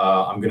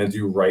I'm going to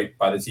do right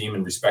by the team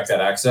and respect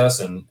that access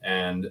and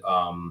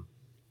not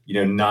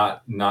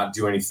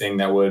do anything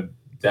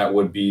that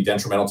would be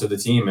detrimental to the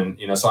team. And,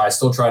 so I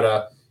still try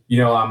to,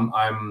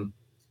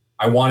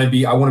 I want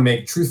to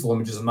make truthful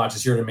images. I'm not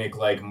just here to make,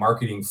 like,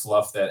 marketing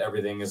fluff that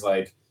everything is,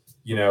 like,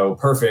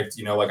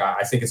 perfect. Like,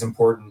 I think it's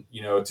important,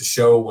 to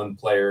show when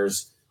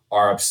players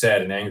are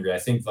upset and angry. I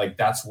think, like,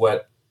 that's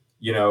what,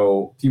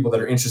 people that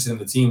are interested in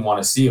the team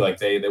want to see. Like,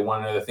 they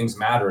want to know that things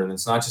matter and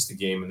it's not just a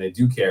game and they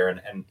do care.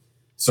 And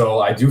so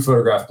I do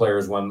photograph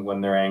players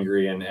when they're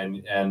angry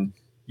and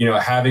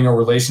having a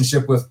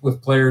relationship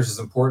with players is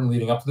important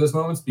leading up to those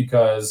moments,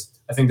 because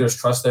I think there's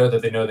trust there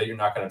that they know that you're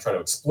not going to try to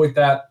exploit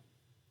that.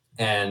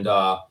 And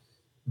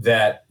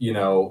that you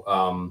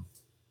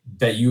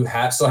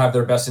still have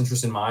their best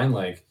interest in mind,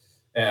 like,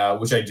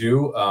 which I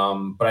do.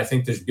 But I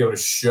think to be able to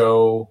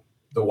show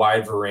the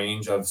wide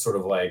range of sort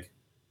of, like,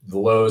 the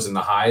lows and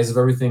the highs of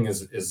everything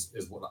is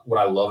what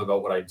I love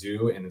about what I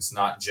do. And it's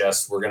not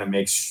just, we're going to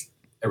make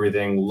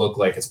everything look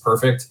like it's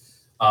perfect.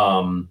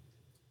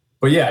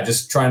 But yeah,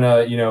 just trying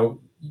to,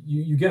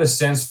 you get a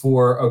sense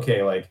for,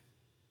 okay, like,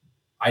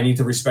 I need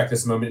to respect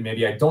this moment.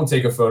 Maybe I don't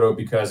take a photo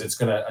because it's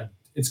going to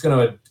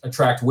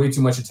attract way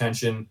too much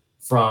attention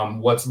from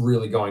what's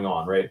really going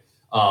on, right?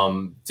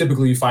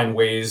 Typically you find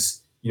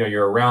ways,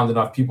 you're around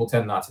enough, people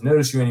tend not to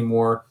notice you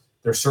anymore.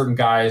 There's certain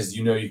guys,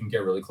 you can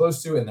get really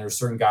close to, and there's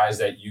certain guys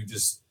that you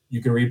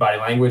can read body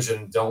language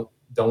and don't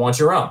want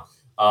you around.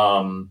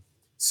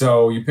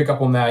 So you pick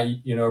up on that,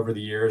 over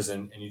the years,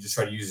 and you just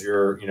try to use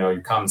your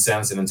common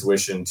sense and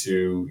intuition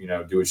to,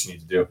 do what you need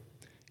to do.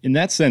 In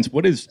that sense,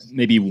 what is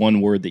maybe one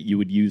word that you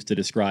would use to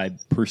describe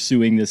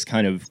pursuing this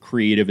kind of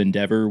creative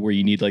endeavor where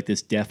you need, like,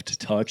 this deft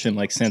touch and,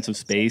 like, sense of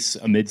space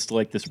amidst,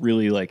 like, this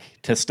really, like,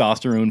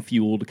 testosterone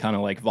fueled kind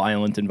of, like,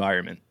 violent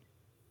environment?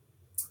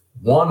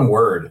 One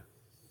word.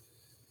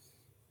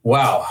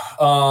 Wow.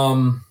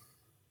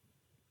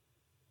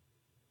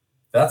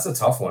 That's a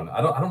tough one. I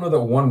don't know that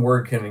one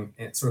word can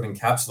sort of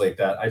encapsulate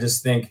that. I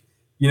just think,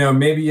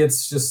 maybe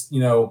it's just,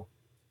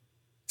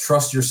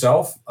 trust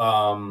yourself.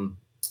 Kind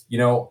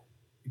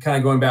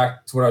of going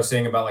back to what I was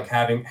saying about like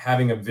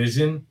having a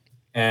vision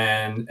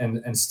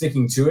and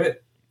sticking to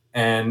it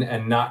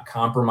and not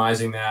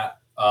compromising that,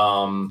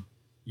 for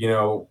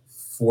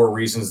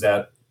reasons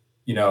that,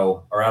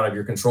 are out of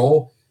your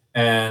control.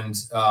 And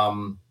I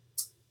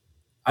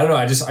don't know.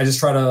 I just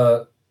try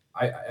to,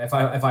 if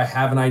I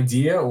have an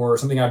idea or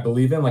something I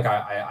believe in, like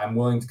I'm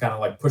willing to kind of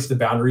like push the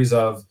boundaries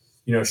of,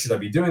 should I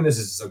be doing this?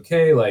 Is this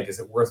okay? Like, is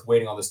it worth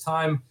waiting all this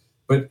time?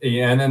 But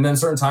and then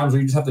certain times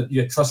where you just have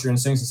to trust your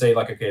instincts and say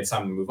like, okay, it's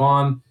time to move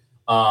on.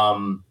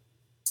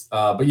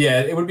 But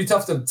yeah, it would be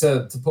tough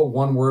to put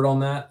one word on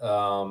that.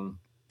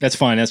 That's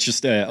fine. That's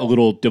just a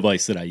little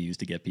device that I use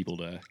to get people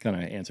to kind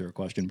of answer a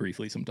question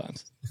briefly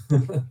sometimes.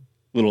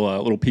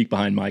 little peek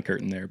behind my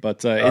curtain there.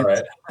 But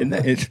right. in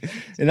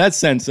that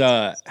sense,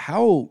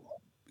 how,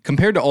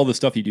 compared to all the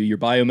stuff you do, your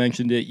bio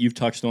mentioned it, you've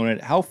touched on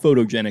it, how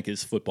photogenic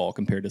is football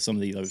compared to some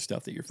of the other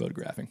stuff that you're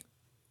photographing?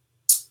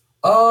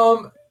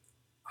 I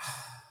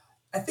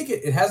think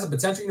it has the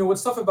potential.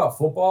 What's tough about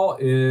football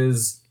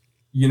is,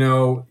 you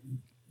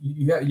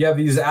have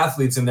these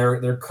athletes and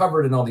they're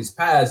covered in all these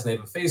pads and they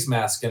have a face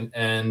mask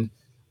and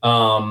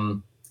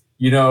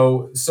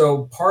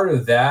so part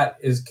of that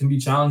can be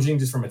challenging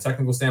just from a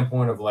technical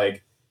standpoint of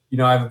like,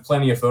 I have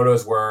plenty of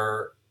photos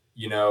where,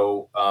 you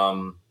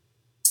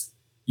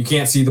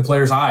can't see the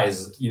player's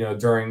eyes,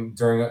 during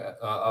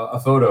a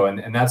photo.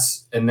 And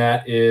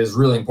that is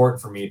really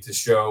important for me to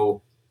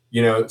show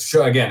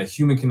again, a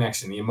human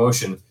connection, the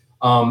emotion.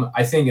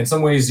 I think in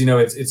some ways,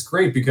 it's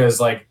great because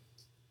like,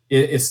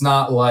 it's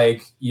not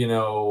like,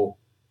 a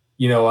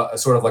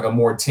sort of like a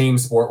more tame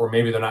sport where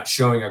maybe they're not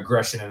showing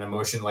aggression and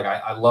emotion. Like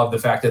I love the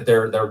fact that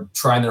they're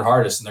trying their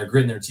hardest and they're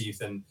gritting their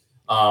teeth. And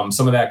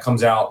some of that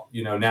comes out,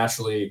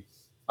 naturally.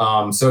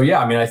 So yeah,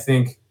 I mean, I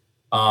think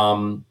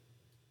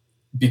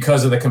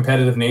because of the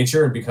competitive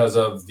nature and because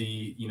of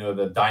the,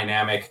 the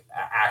dynamic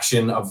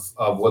action of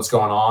what's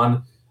going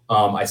on,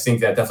 I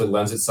think that definitely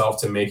lends itself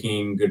to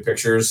making good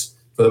pictures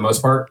for the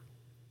most part.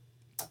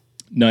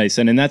 Nice.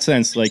 And in that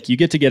sense, like you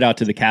get to get out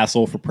to the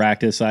castle for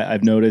practice,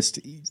 I've noticed.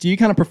 Do you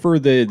kind of prefer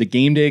the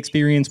game day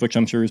experience, which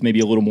I'm sure is maybe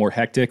a little more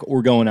hectic,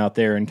 or going out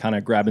there and kind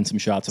of grabbing some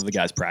shots of the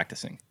guys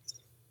practicing?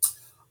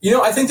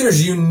 I think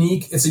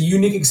it's a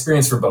unique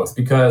experience for both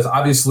because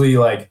obviously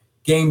like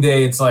game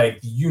day, it's like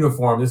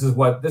uniform. This is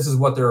what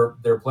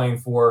they're playing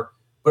for,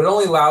 but it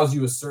only allows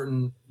you a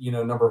certain,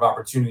 number of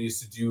opportunities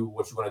to do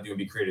what you want to do and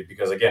be creative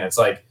because again, it's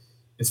like,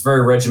 it's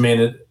very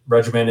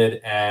regimented.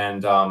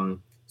 And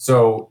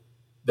so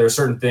there are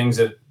certain things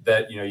that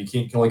you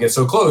can only get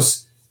so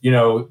close,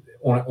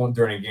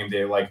 during a game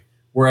day. Like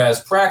whereas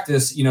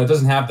practice, it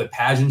doesn't have the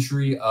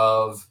pageantry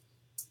of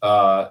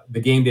the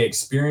game day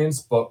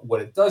experience, but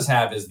what it does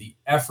have is the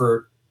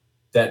effort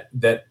that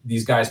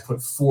these guys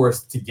put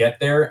forth to get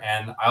there.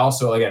 And I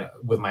also, again,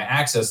 with my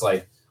access,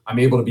 like I'm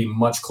able to be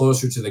much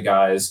closer to the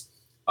guys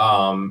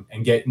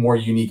and get more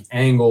unique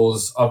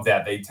angles of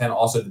that. They tend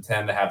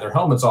to have their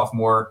helmets off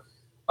more.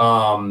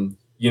 When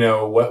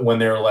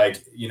they're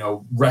like,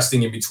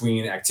 resting in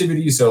between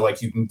activities. So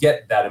like you can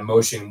get that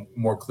emotion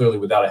more clearly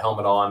without a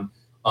helmet on.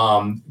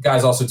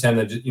 Guys also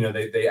tend to,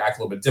 they act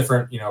a little bit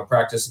different,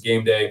 practice,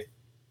 game day.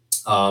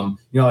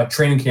 Like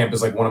training camp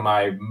is like one of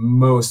my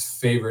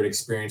most favorite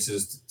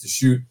experiences to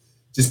shoot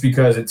just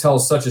because it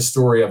tells such a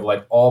story of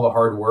like all the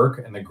hard work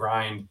and the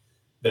grind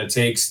that it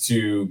takes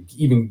to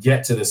even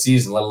get to the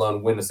season, let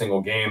alone win a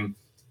single game.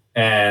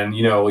 And,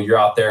 you're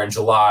out there in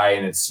July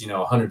and it's,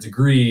 100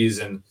 degrees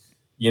and,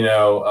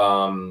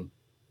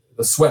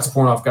 the sweat's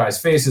pouring off guys'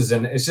 faces.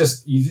 And it's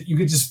just, you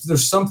could just,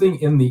 there's something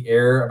in the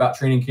air about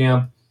training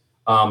camp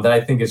that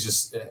I think is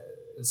just,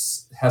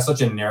 has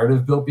such a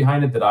narrative built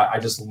behind it that I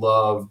just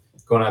love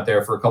going out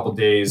there for a couple of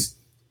days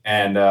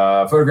and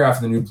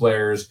photographing the new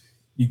players.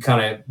 You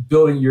kind of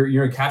building,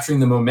 you're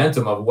capturing the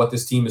momentum of what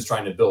this team is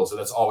trying to build. So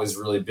that's always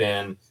really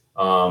been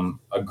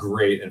a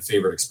great and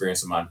favorite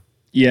experience of mine.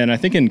 Yeah. And I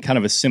think in kind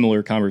of a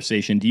similar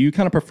conversation, do you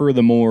kind of prefer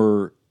the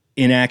more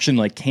in action,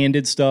 like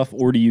candid stuff,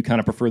 or do you kind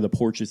of prefer the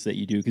portraits that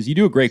you do? Because you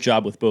do a great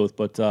job with both,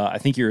 but I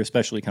think you're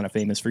especially kind of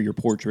famous for your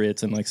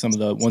portraits and like some of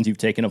the ones you've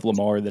taken of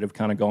Lamar that have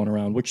kind of gone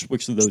around. Which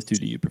of those two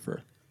do you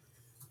prefer?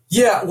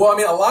 Yeah, well, I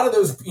mean, a lot of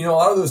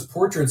those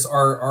portraits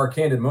are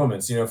candid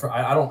moments.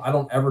 I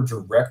don't ever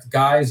direct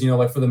guys.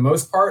 Like for the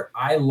most part,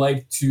 I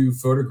like to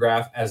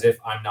photograph as if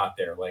I'm not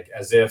there, like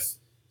as if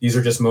these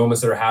are just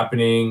moments that are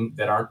happening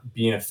that aren't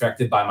being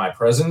affected by my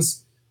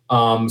presence.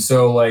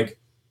 So like.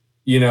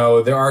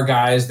 There are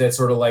guys that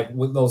sort of like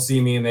they'll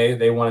see me and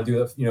they want to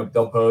do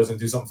they'll pose and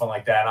do something fun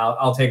like that. And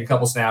I'll take a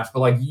couple snaps, but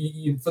like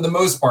for the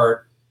most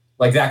part,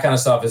 like that kind of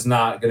stuff is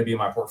not going to be in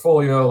my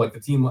portfolio. Like the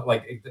team,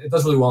 like it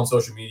does really well on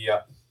social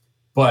media,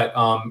 but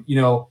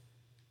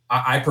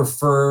I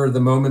prefer the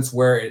moments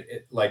where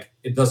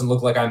it doesn't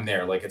look like I'm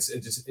there. Like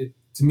to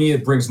me,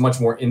 it brings much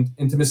more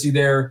intimacy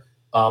there.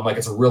 Like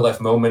it's a real life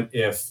moment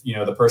if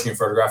the person you're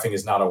photographing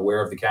is not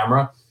aware of the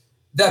camera.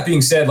 that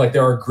being said, like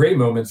there are great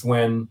moments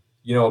when,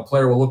 a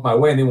player will look my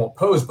way and they won't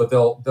pose, but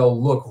they'll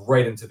look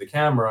right into the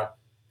camera.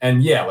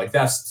 And yeah, like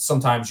that's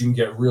sometimes you can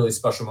get really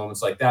special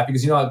moments like that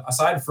because,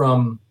 aside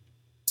from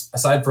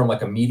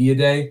like a media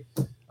day,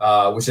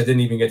 which I didn't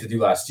even get to do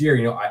last year,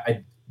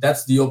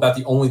 that's about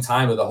the only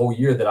time of the whole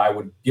year that I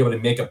would be able to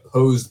make a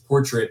posed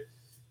portrait,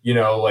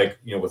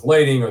 with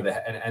lighting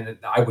and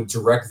I would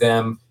direct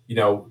them.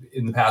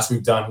 In the past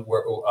we've done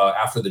where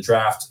after the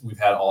draft, we've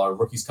had all our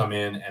rookies come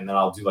in and then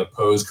I'll do like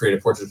pose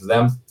creative portraits for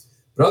them.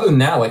 But other than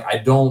that, like I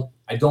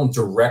don't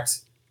direct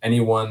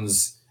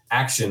anyone's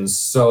actions.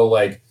 So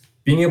like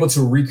being able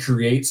to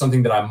recreate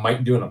something that I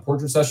might do in a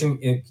portrait session,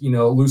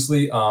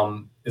 loosely,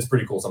 is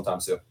pretty cool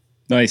sometimes too.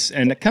 Nice.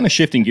 And kind of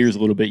shifting gears a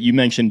little bit, you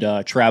mentioned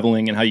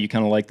traveling and how you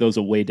kind of like those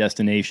away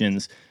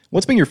destinations.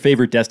 What's been your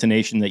favorite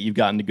destination that you've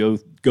gotten to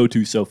go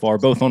to so far,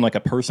 both on like a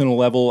personal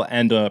level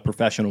and a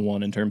professional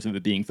one in terms of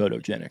it being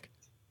photogenic?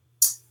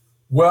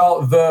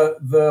 Well,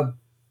 the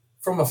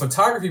from a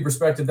photography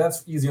perspective,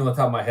 that's easy on the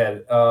top of my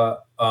head.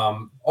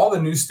 All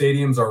the new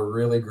stadiums are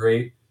really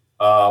great.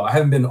 I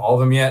haven't been to all of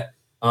them yet,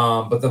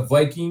 but the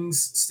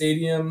Vikings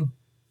stadium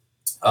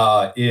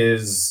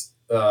is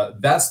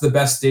that's the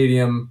best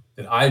stadium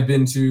that I've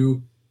been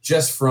to,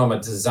 just from a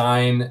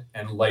design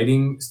and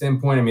lighting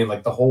standpoint. I mean,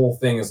 like the whole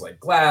thing is like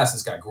glass.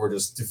 It's got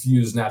gorgeous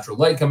diffused natural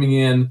light coming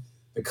in.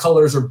 The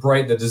colors are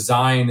bright. The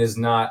design is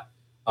not,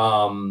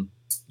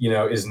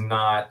 is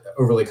not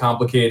overly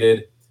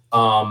complicated.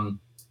 And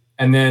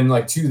then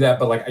like to that,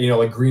 but like,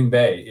 like Green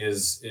Bay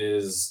is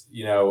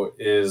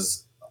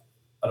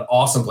an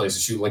awesome place to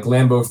shoot. Like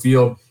Lambeau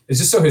Field is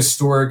just so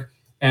historic.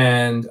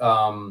 And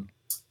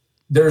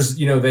there's,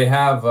 they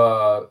have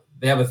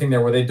a thing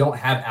there where they don't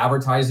have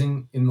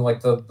advertising in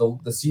like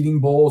the seating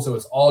bowl. So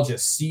it's all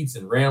just seats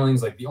and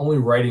railings. Like the only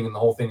writing in the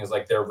whole thing is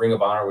like their Ring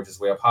of Honor, which is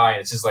way up high.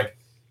 And it's just like,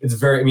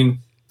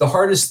 the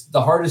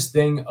hardest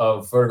thing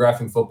of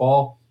photographing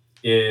football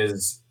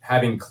is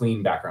having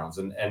clean backgrounds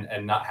and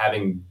not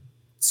having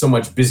so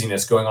much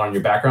busyness going on in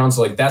your background.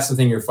 So like, that's the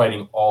thing you're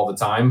fighting all the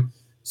time.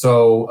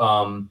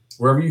 So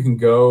wherever you can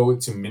go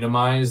to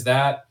minimize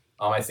that,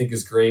 I think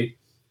is great.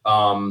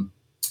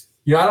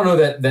 I don't know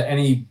that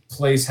any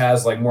place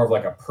has like more of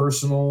like a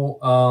personal,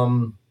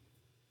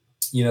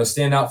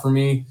 standout for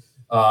me.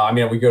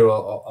 We go to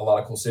a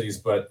lot of cool cities,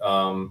 but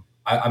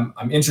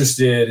I'm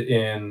interested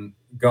in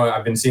going.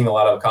 I've been seeing a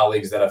lot of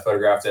colleagues that I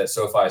photographed at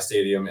SoFi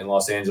Stadium in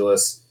Los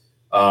Angeles,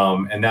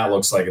 and that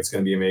looks like it's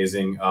going to be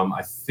amazing.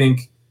 I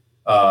think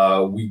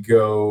we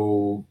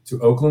go to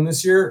Oakland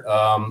this year,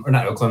 or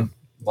not Oakland,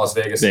 Las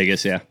Vegas.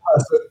 Vegas, yeah.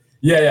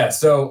 Yeah.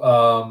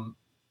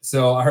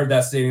 So I heard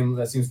that stadium,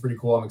 that seems pretty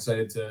cool. I'm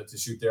excited to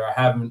shoot there. I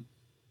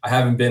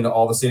haven't been to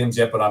all the stadiums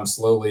yet, but I'm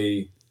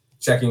slowly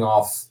checking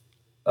off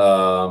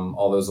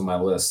all those on my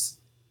list.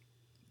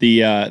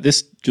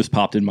 This just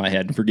popped in my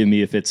head, and forgive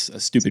me if it's a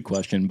stupid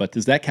question, but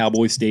does that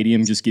Cowboys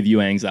stadium just give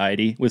you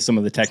anxiety with some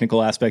of the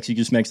technical aspects you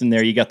just mentioned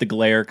there? You got the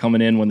glare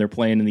coming in when they're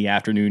playing in the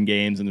afternoon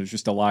games, and there's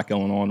just a lot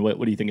going on. What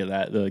do you think of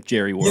that, the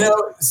Jerry world?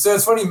 So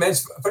it's funny you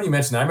mentioned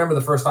that. I remember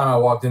the first time I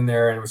walked in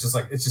there, and it was just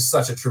like, it's just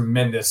such a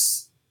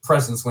tremendous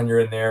presence when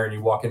you're in there and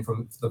you walk in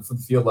from the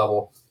field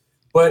level.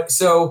 But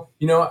so,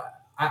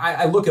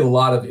 I look at a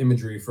lot of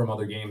imagery from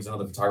other games and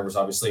other photographers,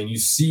 obviously, and you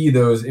see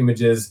those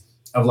images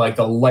of like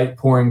the light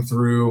pouring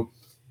through,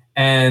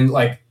 and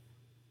like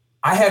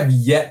I have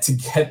yet to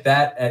get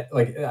that at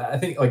like, I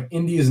think like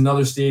Indy is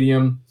another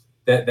stadium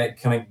that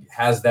kind of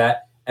has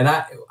that. And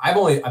I've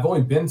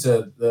only been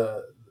to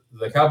the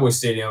Cowboys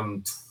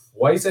stadium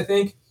twice, I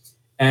think.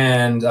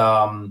 And,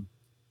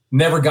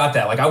 never got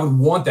that. Like I would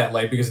want that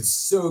light because it's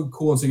so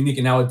cool and so unique.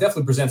 And now it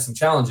definitely presents some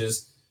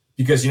challenges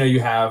because, you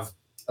have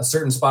a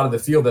certain spot of the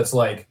field that's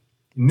like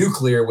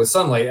nuclear with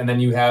sunlight. And then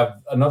you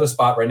have another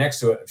spot right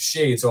next to it of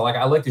shade. So like,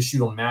 I like to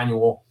shoot on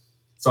manual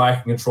so I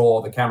can control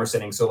all the camera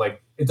settings. So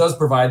like, it does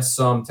provide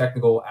some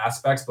technical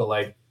aspects, but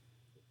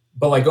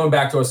going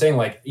back to what I was saying,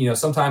 like,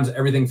 sometimes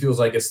everything feels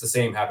like it's the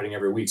same happening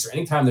every week. So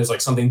anytime there's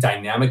like something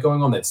dynamic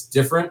going on that's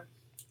different,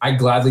 I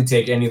gladly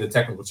take any of the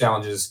technical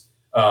challenges,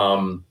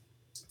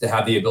 to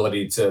have the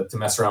ability to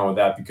mess around with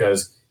that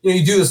because,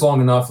 you do this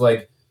long enough,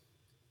 like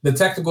the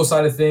technical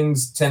side of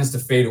things tends to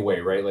fade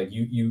away, right? Like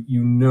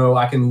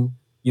I can,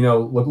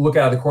 look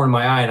out of the corner of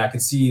my eye and I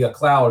can see a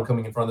cloud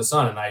coming in front of the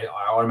sun and I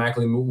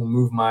automatically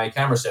move my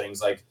camera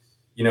settings. Like,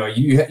 you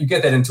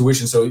get that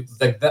intuition. So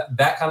like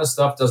that kind of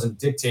stuff doesn't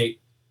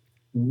dictate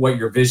what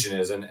your vision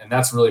is. And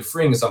that's really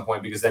freeing at some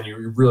point because then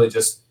you're really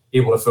just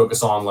able to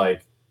focus on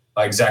like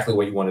exactly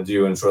what you want to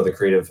do and sort of the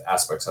creative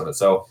aspects of it.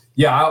 So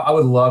yeah, I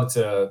would love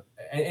to,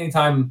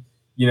 anytime,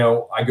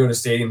 I go to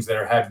stadiums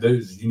that have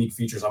those unique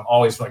features, I'm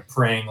always like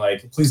praying,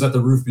 like, please let the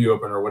roof be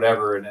open or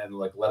whatever. And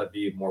like, let it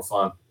be more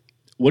fun.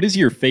 What is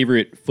your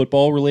favorite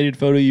football related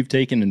photo you've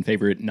taken and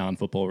favorite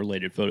non-football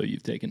related photo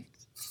you've taken?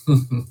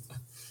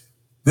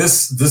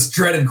 This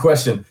dreaded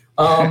question.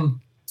 It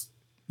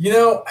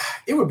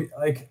would be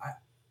like,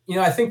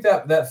 I think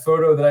that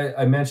photo that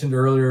I mentioned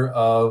earlier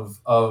of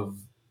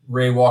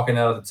Ray walking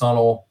out of the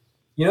tunnel,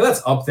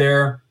 that's up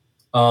there.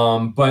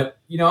 But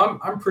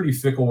I'm pretty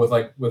fickle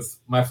with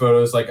my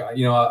photos. Like,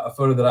 a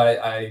photo that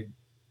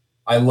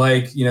I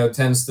like,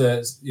 tends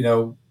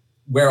to,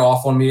 wear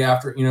off on me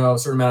after, a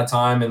certain amount of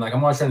time. And like,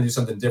 I'm always trying to do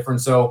something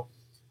different. So,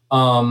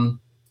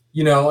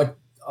 like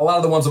a lot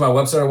of the ones on my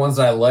website are ones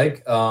that I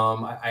like.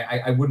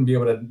 I wouldn't be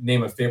able to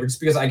name a favorite just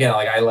because, again,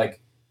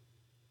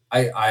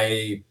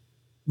 I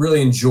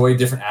really enjoy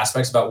different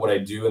aspects about what I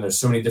do. And there's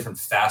so many different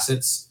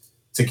facets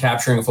to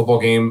capturing a football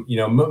game.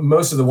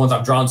 Most of the ones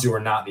I'm drawn to are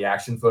not the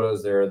action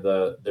photos. They're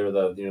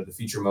the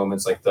feature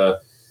moments, like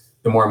the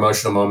more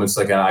emotional moments.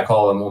 Like I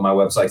call them on my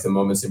website, the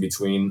moments in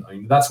between. I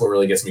mean, that's what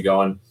really gets me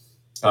going.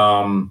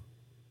 And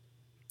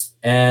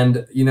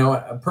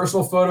a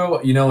personal photo,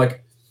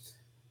 like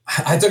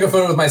I took a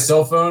photo with my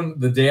cell phone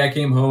the day I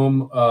came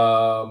home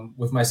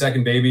with my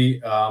second baby.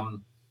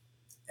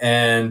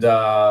 And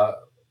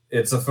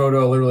it's a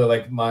photo literally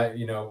like my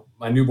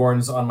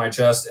newborn's on my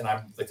chest, and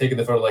I'm like taking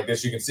the photo like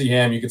this. You can see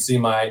him, you can see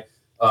my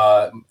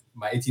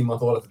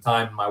 18-month-old at the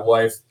time, my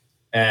wife.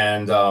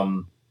 And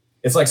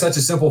it's like such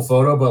a simple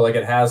photo, but like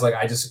it has like,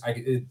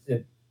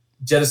 it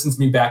jettisons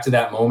me back to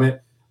that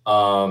moment.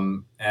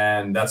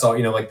 And that's all,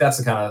 like that's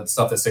the kind of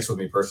stuff that sticks with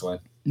me personally.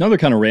 Another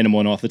kind of random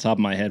one off the top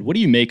of my head. What do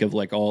you make of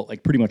like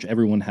pretty much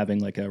everyone having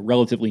like a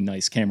relatively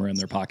nice camera in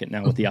their pocket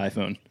now with the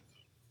iPhone?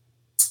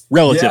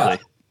 Relatively.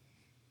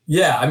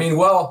 Yeah. I mean,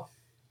 well,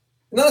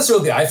 not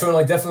necessarily the iPhone,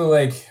 like definitely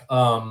like,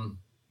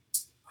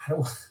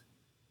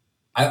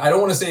 I don't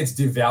want to say it's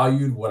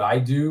devalued what I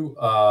do,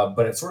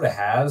 but it sort of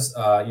has.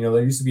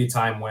 There used to be a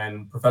time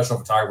when professional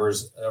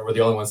photographers were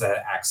the only ones that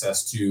had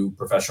access to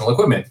professional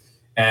equipment,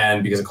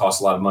 and because it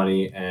costs a lot of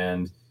money.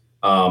 And,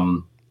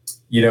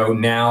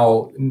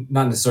 now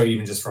not necessarily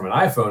even just from an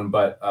iPhone,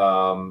 but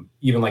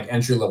even like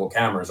entry level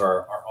cameras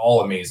are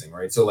all amazing,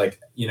 right? So like,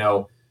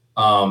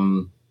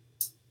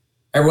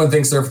 everyone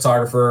thinks they're a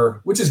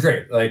photographer, which is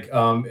great. Like,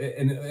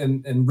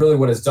 and really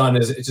what it's done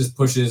is it just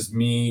pushes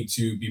me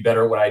to be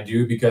better at what I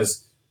do,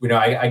 because,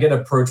 I get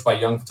approached by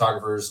young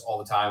photographers all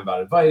the time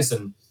about advice,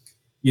 and,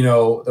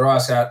 they're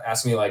always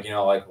asking me like,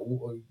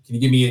 can you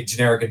give me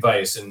generic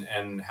advice,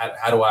 and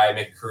how do I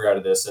make a career out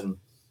of this? And,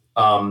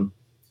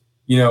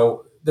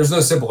 there's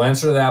no simple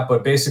answer to that,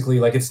 but basically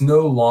like you'll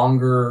no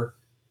longer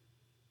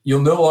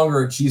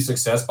achieve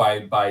success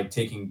by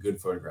taking good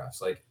photographs.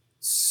 Like,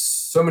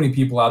 so many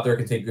people out there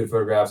can take good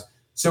photographs.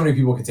 So many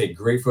people can take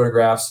great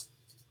photographs.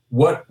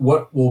 What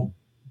will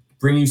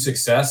bring you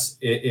success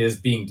is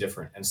being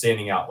different and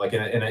standing out. Like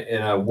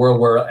in a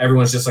world where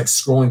everyone's just like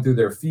scrolling through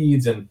their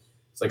feeds, and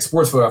it's like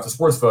sports photo after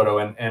sports photo,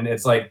 and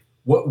it's like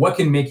what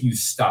can make you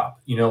stop?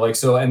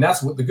 So, and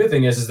that's what the good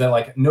thing is that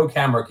like no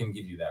camera can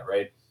give you that,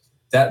 right?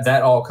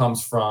 That all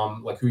comes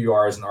from like who you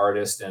are as an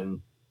artist,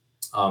 and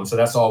so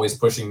that's always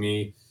pushing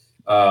me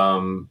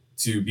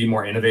to be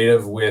more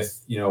innovative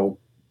with the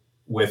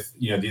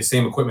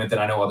same equipment that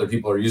I know other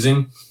people are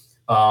using.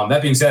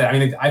 That being said, I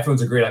mean, the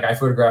iPhones are great. Like I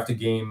photographed a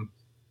game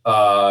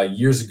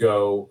years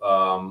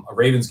ago, a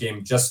Ravens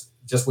game, just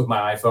with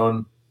my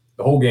iPhone,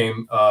 the whole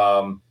game,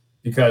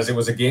 because it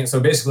was a game. So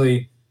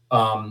basically,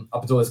 up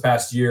until this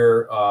past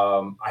year,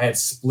 I had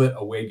split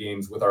away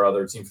games with our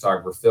other team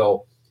photographer,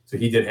 Phil. So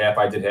he did half,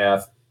 I did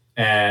half.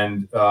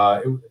 And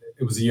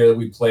it was a year that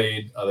we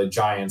played the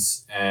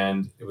Giants,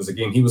 and it was a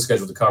game he was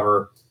scheduled to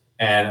cover.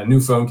 And a new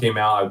phone came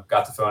out. I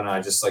got the phone, and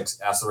I just like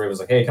asked the Ravens,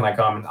 like, "Hey, can I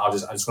come?" And I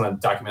just want to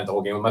document the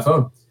whole game with my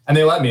phone. And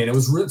they let me. And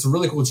it's a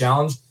really cool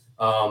challenge.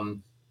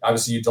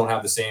 Obviously, you don't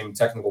have the same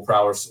technical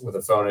prowess with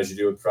a phone as you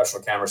do with a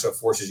professional camera, so it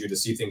forces you to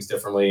see things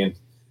differently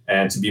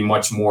and to be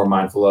much more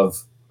mindful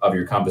of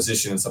your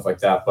composition and stuff like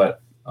that.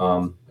 But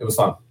it was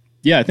fun.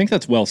 Yeah, I think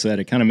that's well said.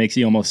 It kind of makes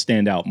you almost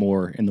stand out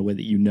more in the way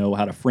that you know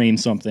how to frame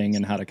something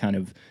and how to kind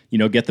of,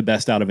 get the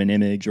best out of an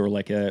image or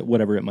like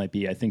whatever it might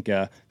be. I think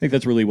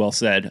that's really well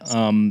said.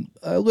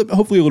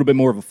 Hopefully a little bit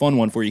more of a fun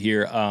one for you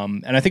here.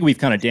 And I think we've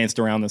kind of danced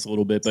around this a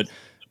little bit, but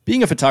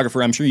being a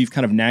photographer, I'm sure you've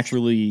kind of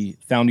naturally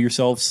found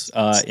yourselves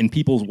in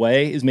people's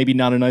way is maybe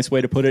not a nice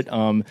way to put it.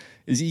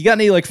 You got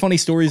any like funny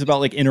stories about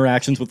like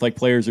interactions with like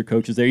players or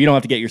coaches there? You don't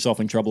have to get yourself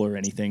in trouble or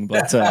anything,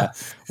 but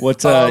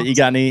you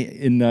got any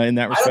in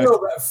that respect? I don't know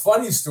about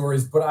funny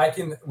stories, but I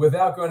can,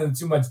 without going into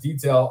too much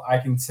detail, I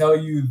can tell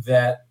you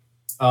that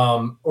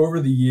over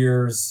the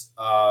years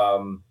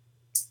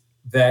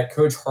that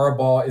Coach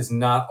Harbaugh is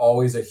not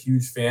always a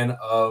huge fan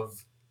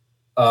of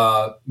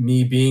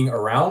me being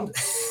around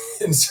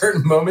in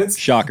certain moments.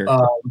 Shocker.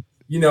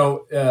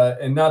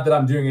 And not that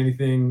I'm doing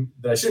anything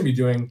that I shouldn't be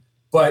doing,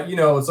 but,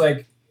 it's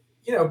like,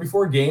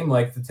 before a game,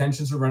 like the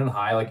tensions are running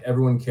high, like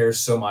everyone cares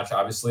so much,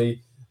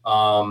 obviously.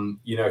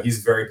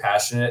 He's very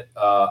passionate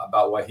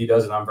about what he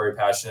does, and I'm very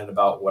passionate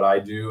about what I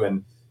do.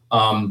 And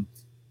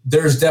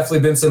there's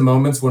definitely been some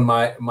moments when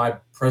my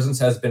presence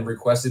has been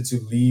requested to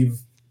leave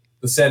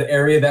the said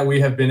area that we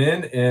have been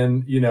in,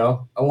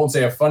 I won't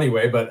say a funny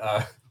way, but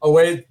a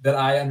way that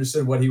I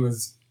understood what he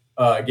was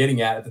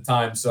getting at the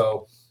time.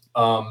 So,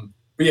 but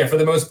yeah, for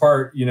the most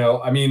part,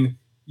 obviously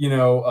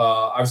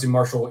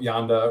Marshall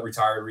Yanda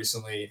retired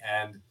recently,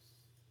 and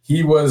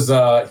he was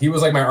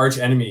like my arch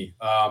enemy.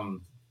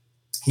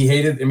 he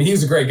hated. I mean, he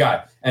was a great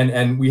guy,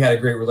 and we had a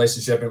great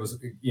relationship. It was,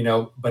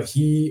 but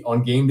he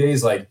on game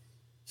days, like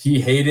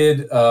he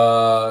hated.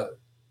 I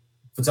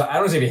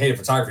don't say he hated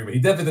photography, but he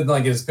definitely didn't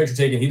like get his picture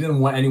taken. He didn't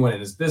want anyone in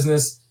his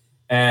business,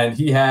 and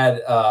he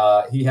had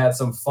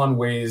some fun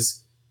ways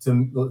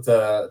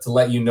to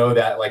let you know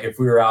that, like, if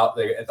we were out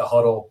at the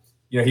huddle,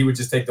 he would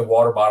just take the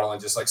water bottle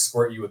and just like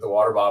squirt you with the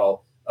water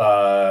bottle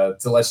to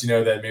let you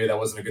know that maybe that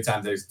wasn't a good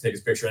time to take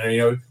his picture.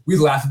 And we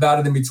laugh about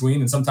it in between,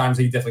 and sometimes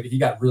he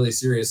got really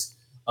serious.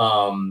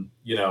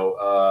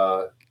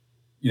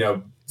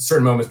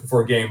 Certain moments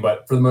before a game,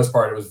 but for the most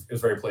part, it was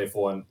very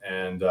playful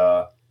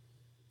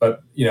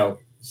but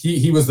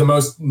he was the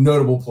most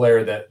notable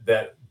player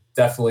that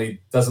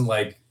definitely doesn't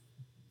like,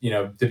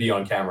 to be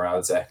on camera, I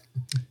would say.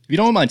 If you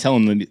don't mind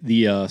telling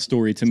the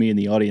story to me and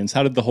the audience,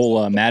 how did the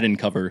whole Madden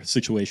cover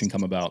situation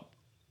come about?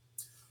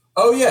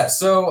 Oh yeah.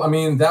 So, I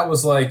mean, that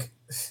was like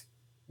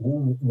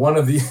one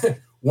of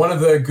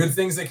the good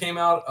things that came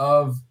out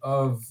of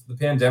the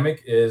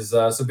pandemic is,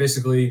 so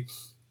basically,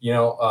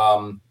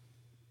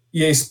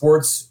 EA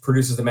Sports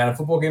produces the Madden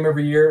football game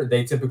every year.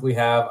 They typically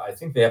have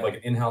like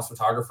an in-house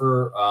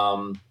photographer,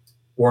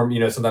 or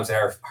sometimes they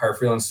hire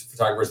freelance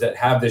photographers that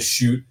have this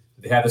shoot.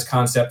 They have this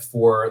concept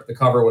for the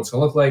cover, what it's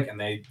going to look like, and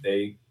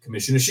they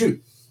commission a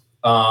shoot.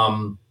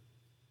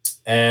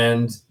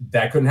 And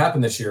that couldn't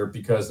happen this year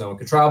because no one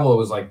could travel. It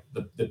was like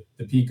the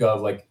peak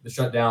of like the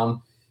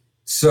shutdown.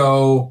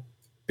 So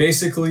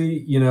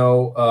basically,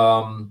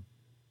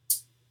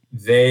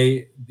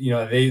 they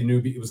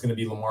knew it was going to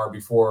be Lamar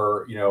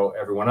before,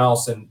 everyone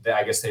else. And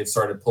I guess they had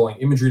started pulling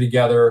imagery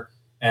together,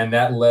 and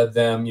that led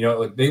them,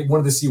 like they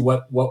wanted to see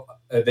what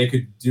they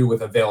could do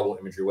with available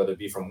imagery, whether it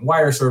be from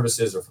wire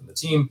services or from the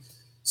team.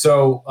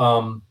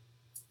 So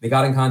they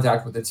got in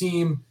contact with the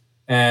team,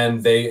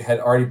 and they had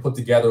already put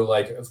together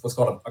like what's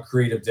called a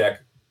creative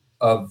deck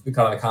of the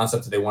kind of the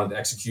concept that they wanted to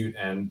execute.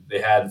 And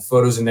they had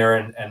photos in there,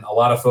 and a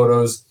lot of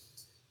photos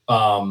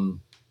that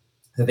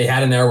they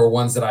had in there were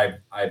ones that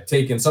I've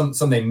taken. Some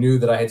they knew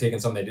that I had taken,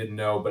 some they didn't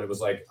know, but it was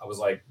like, I was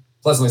like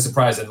pleasantly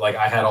surprised that like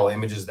I had all the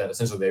images that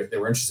essentially they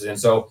were interested in.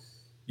 So,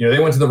 they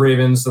went to the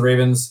Ravens. The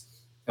Ravens,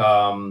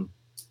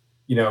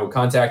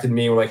 contacted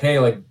me. We're like, hey,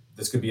 like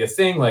this could be a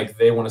thing. Like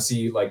they want to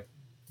see like,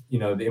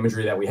 the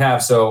imagery that we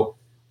have. So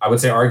I would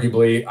say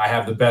arguably I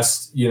have the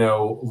best,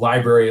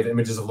 library of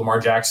images of Lamar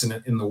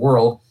Jackson in the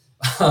world.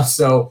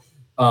 So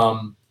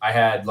I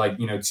had like,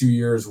 2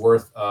 years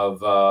worth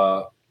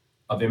of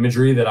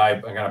imagery that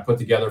I kind of put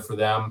together for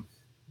them,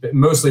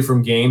 mostly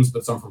from games,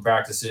 but some from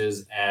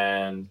practices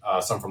and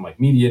some from like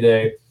media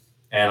day.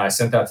 And I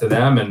sent that to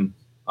them, and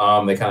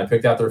they kind of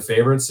picked out their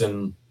favorites,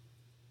 and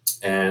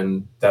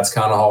that's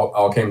kind of how it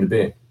all came to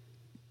be.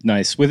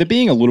 Nice. With it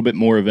being a little bit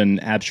more of an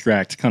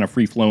abstract kind of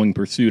free-flowing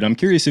pursuit, I'm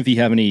curious if you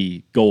have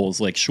any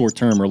goals, like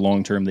short-term or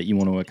long-term, that you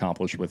want to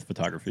accomplish with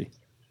photography.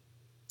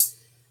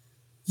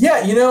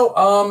 Yeah,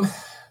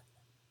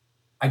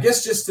 I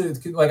guess just to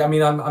like, I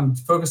mean, I'm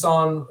focused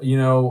on,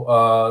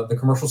 the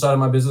commercial side of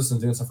my business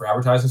and doing stuff for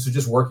advertising. So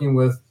just working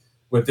with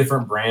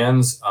different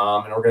brands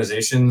and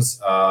organizations.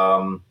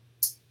 I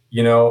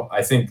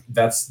think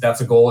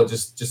that's a goal.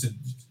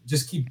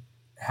 Just keep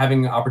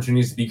having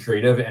opportunities to be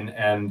creative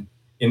and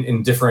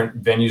in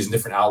different venues and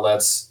different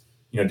outlets,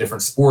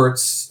 different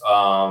sports.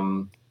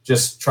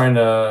 Just trying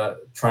to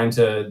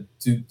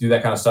do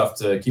that kind of stuff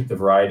to keep the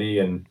variety.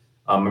 And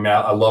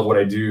I love what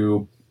I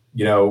do.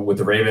 With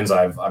the Ravens,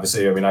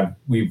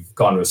 we've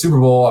gone to a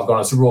Super Bowl. I've gone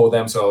to a Super Bowl with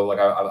them. So like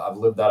I've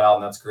lived that out,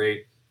 and that's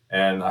great.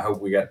 And I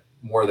hope we get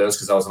more of those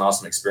because that was an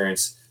awesome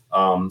experience.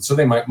 So I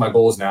think my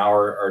goals now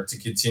are to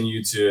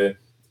continue to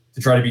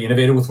try to be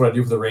innovative with what I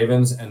do for the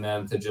Ravens, and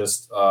then to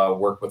just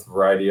work with a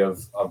variety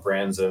of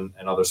brands and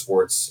other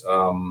sports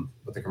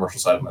with the commercial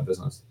side of my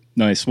business.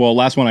 Nice. Well,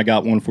 last one, I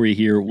got one for you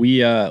here. We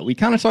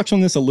kind of touched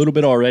on this a little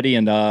bit already,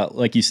 and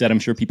like you said, I'm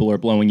sure people are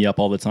blowing you up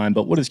all the time,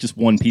 but what is just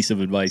one piece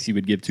of advice you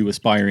would give to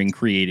aspiring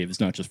creatives,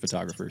 not just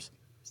photographers?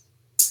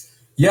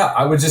 Yeah,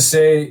 I would just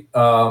say,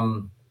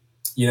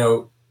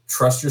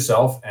 trust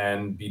yourself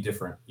and be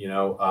different.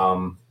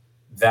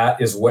 That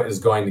is what is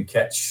going to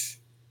catch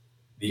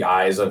the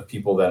eyes of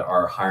people that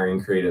are hiring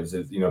creatives.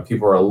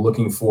 People are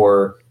looking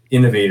for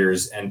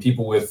innovators and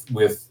people with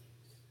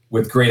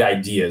great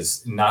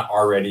ideas, not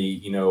already,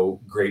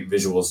 great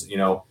visuals,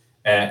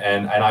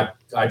 and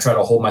I try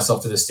to hold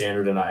myself to this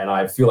standard, and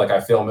I feel like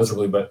I fail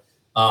miserably, but,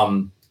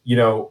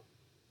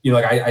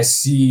 like I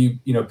see,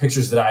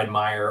 pictures that I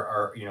admire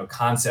are,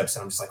 concepts,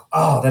 and I'm just like,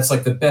 oh, that's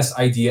like the best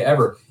idea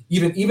ever.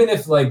 Even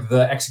if like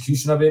the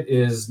execution of it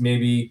is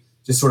maybe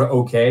just sort of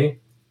okay,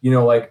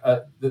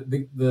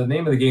 the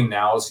name of the game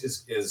now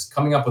is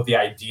coming up with the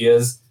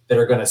ideas that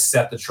are going to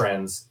set the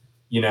trends,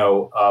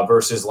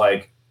 versus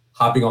like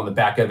hopping on the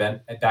back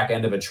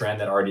end of a trend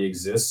that already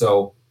exists.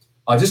 So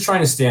just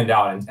trying to stand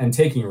out and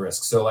taking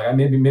risks. So like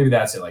maybe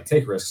that's it. Like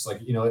take risks. Like,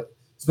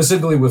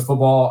 specifically with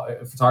football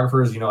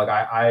photographers, like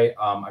I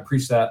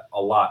preach that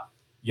a lot.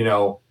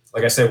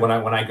 Like I said, when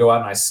I go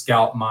out and I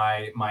scout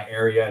my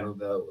area and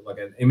like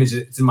an image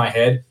that's in my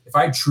head, if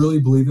I truly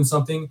believe in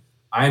something,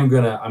 I'm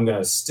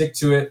gonna stick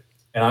to it.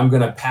 and I'm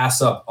going to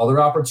pass up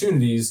other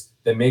opportunities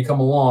that may come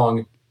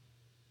along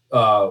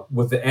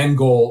with the end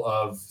goal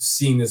of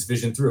seeing this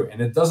vision through.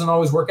 And it doesn't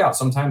always work out.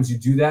 Sometimes you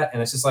do that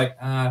and it's just like,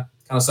 kind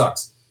of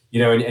sucks,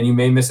 and you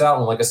may miss out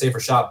on, like a safer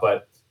shot,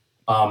 but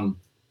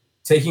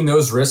taking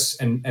those risks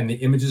and the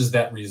images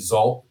that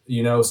result,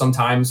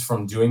 sometimes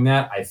from doing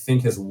that, I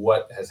think is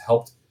what has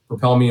helped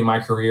propel me in my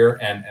career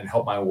and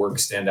help my work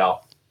stand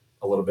out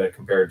a little bit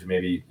compared to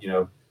maybe,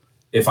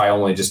 if I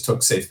only just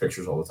took safe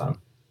pictures all the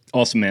time.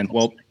 Awesome, man.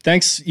 Well,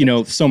 thanks,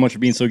 so much for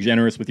being so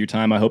generous with your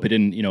time. I hope it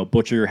didn't,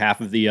 butcher half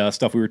of the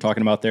stuff we were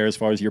talking about there as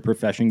far as your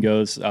profession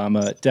goes. I'm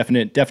a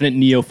definite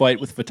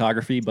neophyte with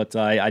photography, but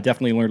I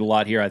definitely learned a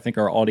lot here. I think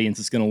our audience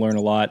is going to learn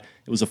a lot.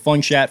 It was a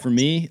fun chat for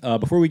me.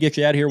 Before we get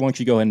you out of here, why don't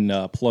you go ahead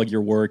and plug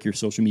your work, your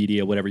social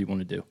media, whatever you want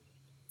to do.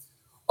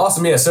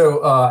 Awesome. Yeah.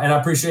 So, and I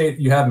appreciate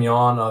you having me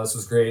on. This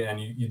was great. And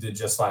you did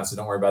just fine. So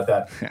don't worry about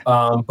that.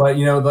 But,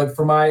 like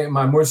for my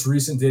most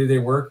recent day-to-day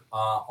work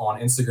on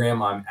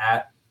Instagram, I'm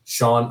at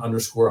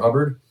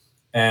Shawn_Hubbard.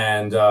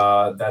 And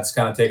that's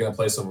kind of taken the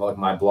place of like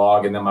my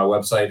blog. And then my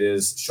website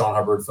is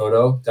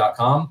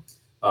ShawnHubbardPhoto.com.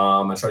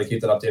 I try to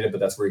keep that updated, but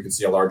that's where you can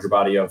see a larger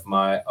body of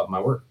my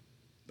work.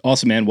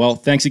 Awesome, man. Well,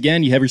 thanks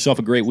again. You have yourself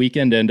a great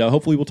weekend, and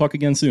hopefully we'll talk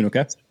again soon.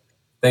 Okay.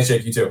 Thanks,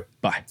 Jake. You too.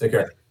 Bye. Take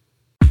care.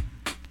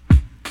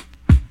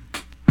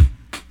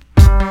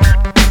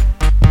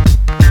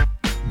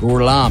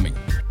 Gorlami.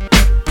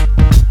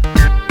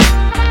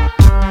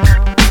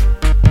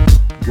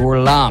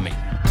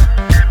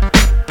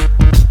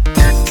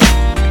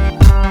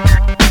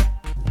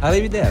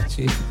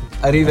 Arrivederci.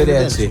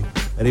 Arrivederci.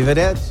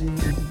 Arrivederci.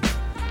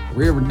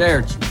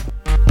 Arrivederci.